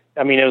 And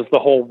I mean, it was the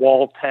whole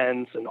wall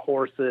tents and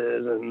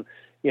horses. And,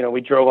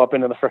 we drove up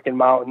into the frickin'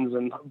 mountains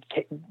and,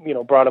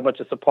 brought a bunch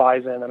of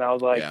supplies in. And I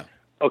was like,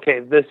 okay,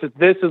 this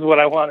is what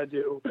I want to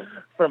do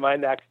for my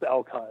next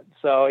elk hunt.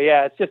 So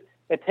yeah,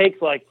 it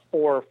takes like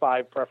 4 or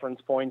 5 preference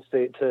points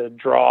to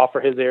draw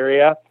for his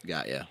area.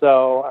 Got ya.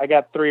 So I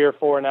got 3 or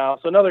 4 now.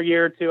 So another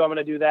year or two, I'm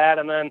going to do that.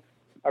 And then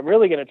I'm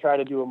really going to try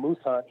to do a moose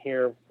hunt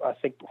here. I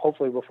think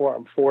hopefully before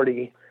I'm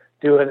 40,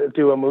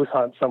 do a moose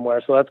hunt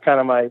somewhere. So that's kind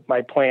of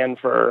my plan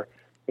for,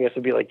 I guess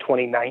it'd be like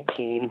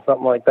 2019,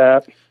 something like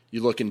that.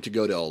 You looking to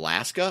go to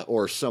Alaska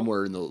or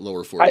somewhere in the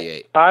lower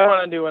 48? I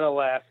want to do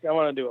Alaska. I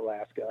want to do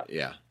Alaska.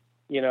 Yeah.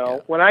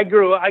 When I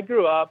grew up, I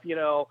grew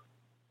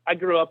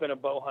up in a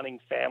bow hunting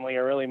family,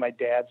 or really my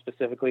dad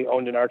specifically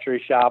owned an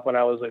archery shop when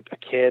I was a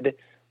kid.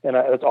 And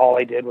that's all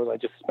I did was I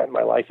just spent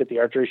my life at the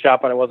archery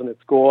shop when I wasn't at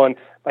school. And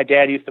my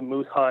dad used to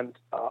moose hunt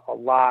a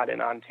lot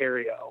in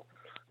Ontario.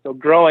 So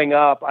growing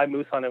up, I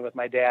moose hunted with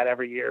my dad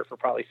every year for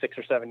probably 6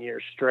 or 7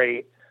 years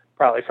straight,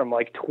 probably from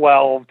like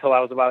 12 till I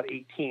was about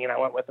 18. I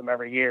went with him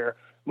every year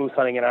moose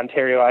hunting in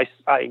Ontario.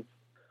 I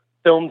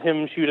filmed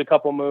him shoot a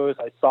couple moose.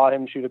 I saw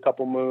him shoot a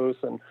couple moose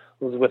and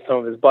was with some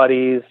of his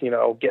buddies,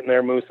 getting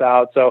their moose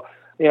out. So,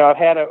 I've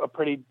had a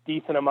pretty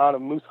decent amount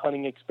of moose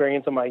hunting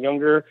experience in my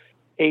younger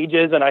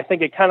ages, and I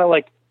think it kind of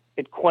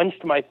it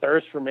quenched my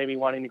thirst for maybe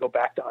wanting to go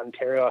back to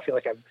Ontario. I feel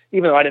like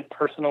even though I didn't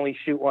personally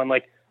shoot one,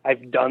 like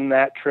I've done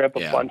that trip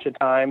a Yeah. bunch of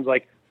times.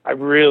 Like, I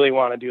really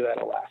want to do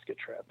that Alaska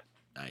trip.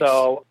 Nice.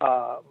 So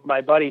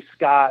my buddy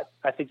Scott,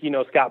 I think you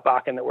know Scott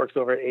Bakken that works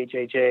over at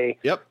HHA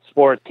Yep.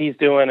 Sports. He's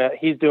doing a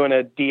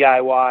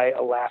DIY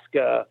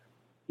Alaska,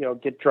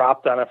 get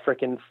dropped on a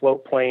freaking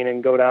float plane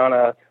and go down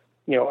on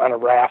a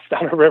raft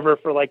on a river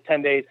for like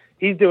 10 days.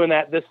 He's doing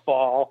that this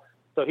fall.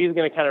 So he's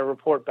going to kind of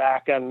report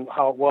back on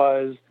how it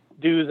was,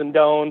 do's and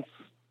don'ts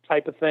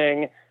type of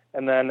thing.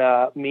 And then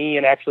me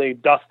and actually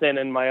Dustin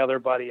and my other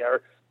buddy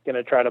are going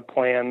to try to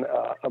plan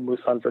a moose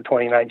hunt for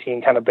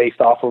 2019, kind of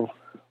based off of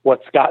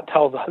what Scott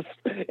tells us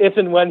if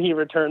and when he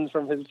returns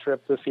from his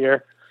trip this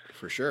year.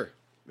 For sure,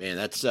 man.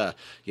 That's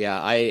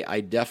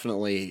I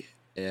definitely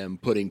am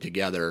putting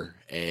together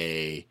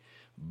a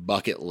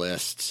bucket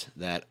list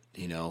that,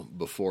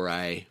 before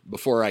I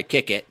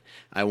kick it,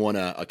 I want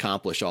to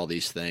accomplish all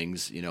these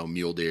things,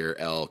 mule deer,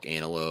 elk,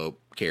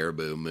 antelope,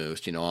 caribou,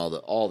 moose,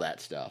 all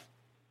that stuff.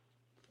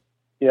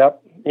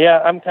 Yep. Yeah.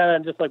 I'm kind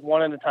of just like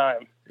one at a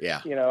time.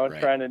 Yeah. Right.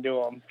 Trying to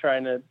do them,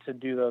 trying to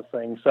do those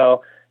things.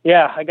 So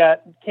yeah, I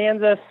got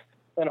Kansas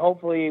and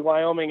hopefully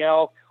Wyoming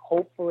elk,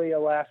 hopefully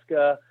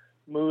Alaska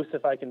moose,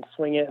 if I can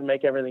swing it and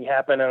make everything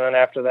happen. And then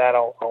after that,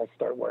 I'll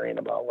start worrying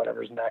about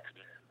whatever's next.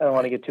 I don't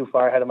want to get too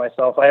far ahead of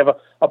myself. I have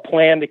a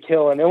plan to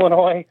kill an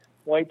Illinois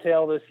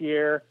whitetail this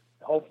year.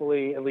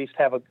 Hopefully at least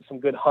have some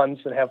good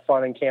hunts and have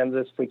fun in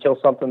Kansas. If we kill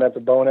something, that's a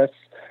bonus.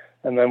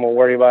 And then we'll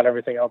worry about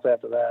everything else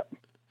after that.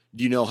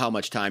 Do you know how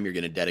much time you're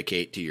going to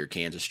dedicate to your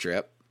Kansas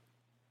trip?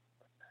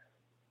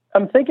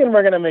 I'm thinking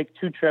we're going to make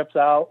 2 trips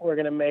out. We're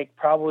going to make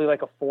probably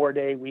like a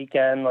 4-day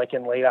weekend, like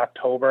in late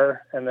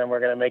October. And then we're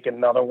going to make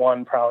another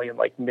one probably in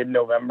like mid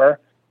to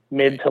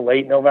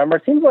late November.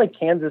 It seems like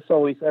Kansas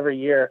always every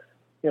year,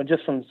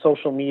 just from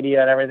social media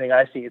and everything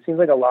I see, it seems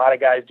like a lot of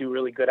guys do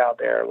really good out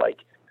there, like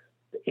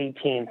the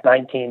 18th,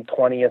 19th,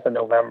 20th of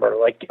November,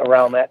 like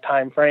around that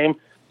time frame.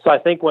 So I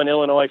think when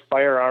Illinois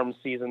firearms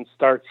season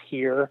starts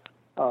here,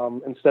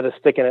 instead of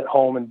sticking at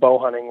home and bow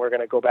hunting, we're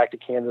going to go back to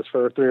Kansas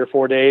for 3 or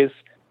 4 days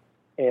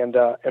and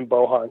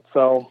bow hunt.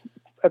 So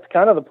that's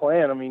kind of the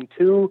plan. I mean,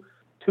 2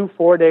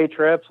 4-day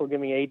trips will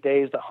give me 8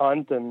 days to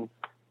hunt, and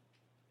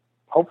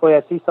hopefully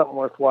I see something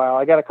worthwhile.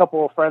 I got a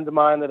couple of friends of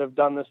mine that have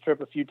done this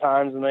trip a few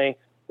times, and they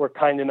were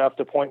kind enough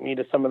to point me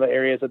to some of the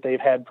areas that they've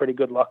had pretty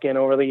good luck in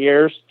over the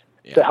years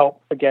to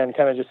help, again,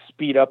 kind of just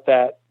speed up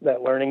that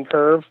learning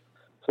curve.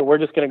 So we're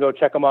just going to go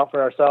check them out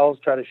for ourselves,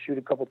 try to shoot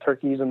a couple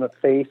turkeys in the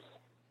face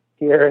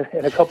here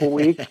in a couple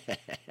weeks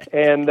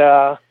and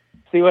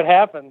see what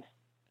happens.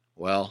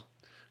 Well,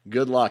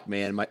 good luck,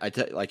 man.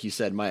 Like you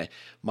said, my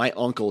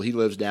uncle, he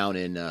lives down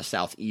in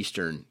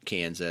southeastern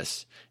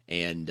Kansas,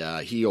 and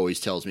he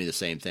always tells me the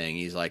same thing.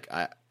 He's like,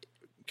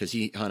 because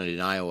he hunted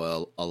in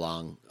Iowa a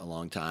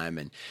long time,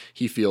 and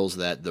he feels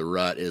that the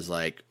rut is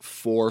like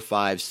 4,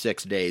 5,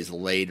 6 days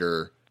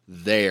later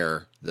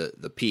there,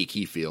 the peak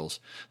he feels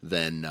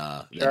than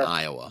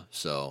Iowa.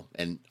 So,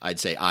 and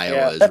I'd say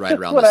Iowa is right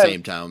around the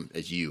same time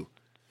as you.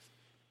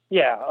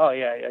 Yeah. Oh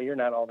yeah. You're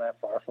not all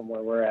that far from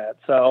where we're at.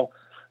 So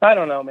I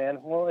don't know, man.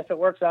 Well, if it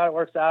works out, it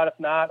works out. If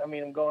not, I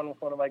mean, I'm going with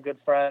one of my good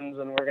friends,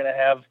 and we're going to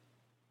have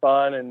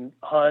fun and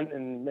hunt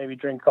and maybe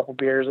drink a couple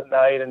beers at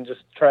night and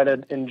just try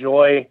to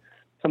enjoy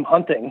some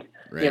hunting.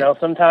 Right.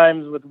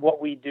 Sometimes with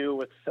what we do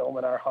with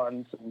filming our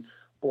hunts and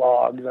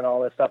blogs and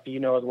all this stuff,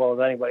 as well as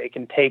anybody, it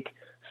can take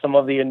some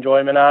of the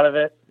enjoyment out of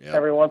it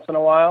every once in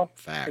a while.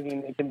 Fact.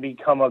 It can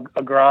become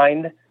a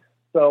grind.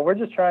 So we're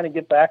just trying to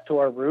get back to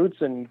our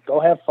roots and go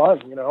have fun,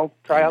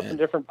 try out some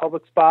different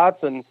public spots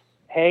and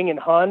hang and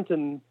hunt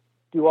and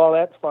do all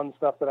that fun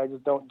stuff that I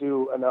just don't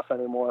do enough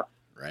anymore.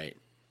 Right.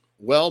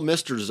 Well,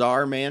 Mr.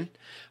 Czar, man,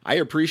 I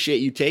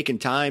appreciate you taking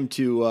time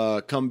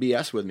to come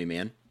BS with me,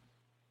 man.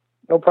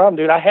 No problem,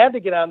 dude. I had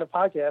to get on the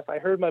podcast. I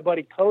heard my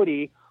buddy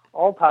Cody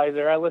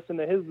Altizer. I listened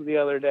to his the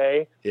other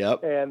day.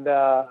 Yep. And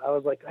I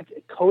was like,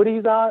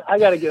 Cody's on? I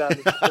got to get on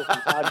this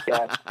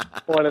podcast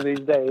one of these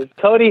days.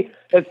 Cody,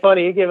 it's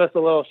funny. He gave us a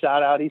little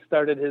shout out. He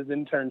started his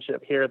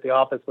internship here at the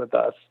office with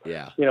us.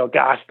 Yeah.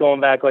 Going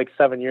back like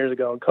 7 years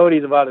ago. And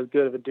Cody's about as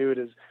good of a dude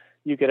as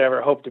you could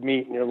ever hope to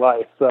meet in your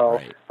life. So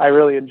right. I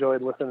really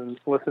enjoyed listening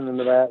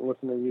to that,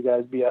 listening to you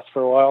guys BS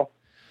for a while.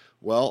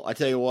 Well, I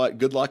tell you what,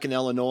 good luck in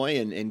Illinois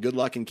and good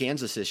luck in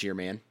Kansas this year,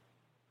 man.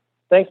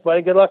 Thanks,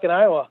 buddy. Good luck in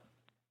Iowa.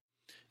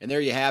 And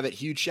there you have it.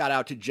 Huge shout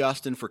out to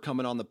Justin for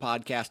coming on the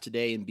podcast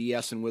today and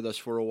BSing with us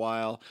for a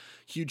while.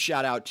 Huge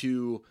shout out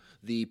to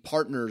the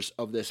partners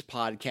of this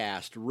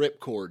podcast,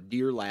 Ripcord,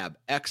 Deer Lab,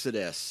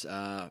 Exodus.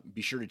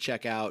 Be sure to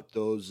check out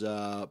those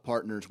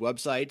partners'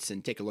 websites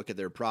and take a look at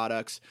their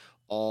products,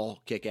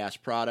 all kick-ass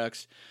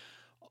products.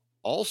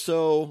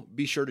 Also,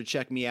 be sure to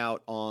check me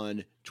out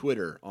on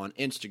Twitter, on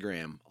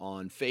Instagram,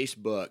 on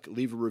Facebook.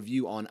 Leave a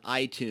review on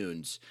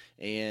iTunes.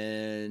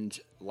 And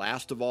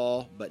last of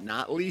all, but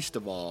not least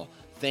of all,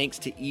 thanks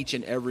to each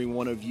and every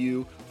one of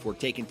you for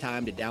taking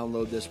time to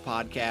download this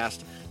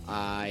podcast.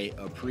 I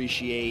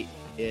appreciate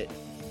it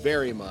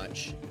very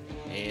much.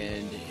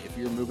 And if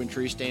you're moving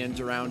tree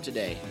stands around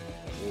today,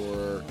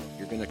 or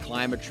you're going to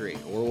climb a tree,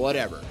 or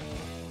whatever,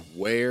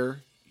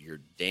 wear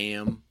your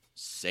damn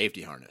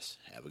safety harness.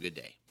 Have a good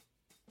day.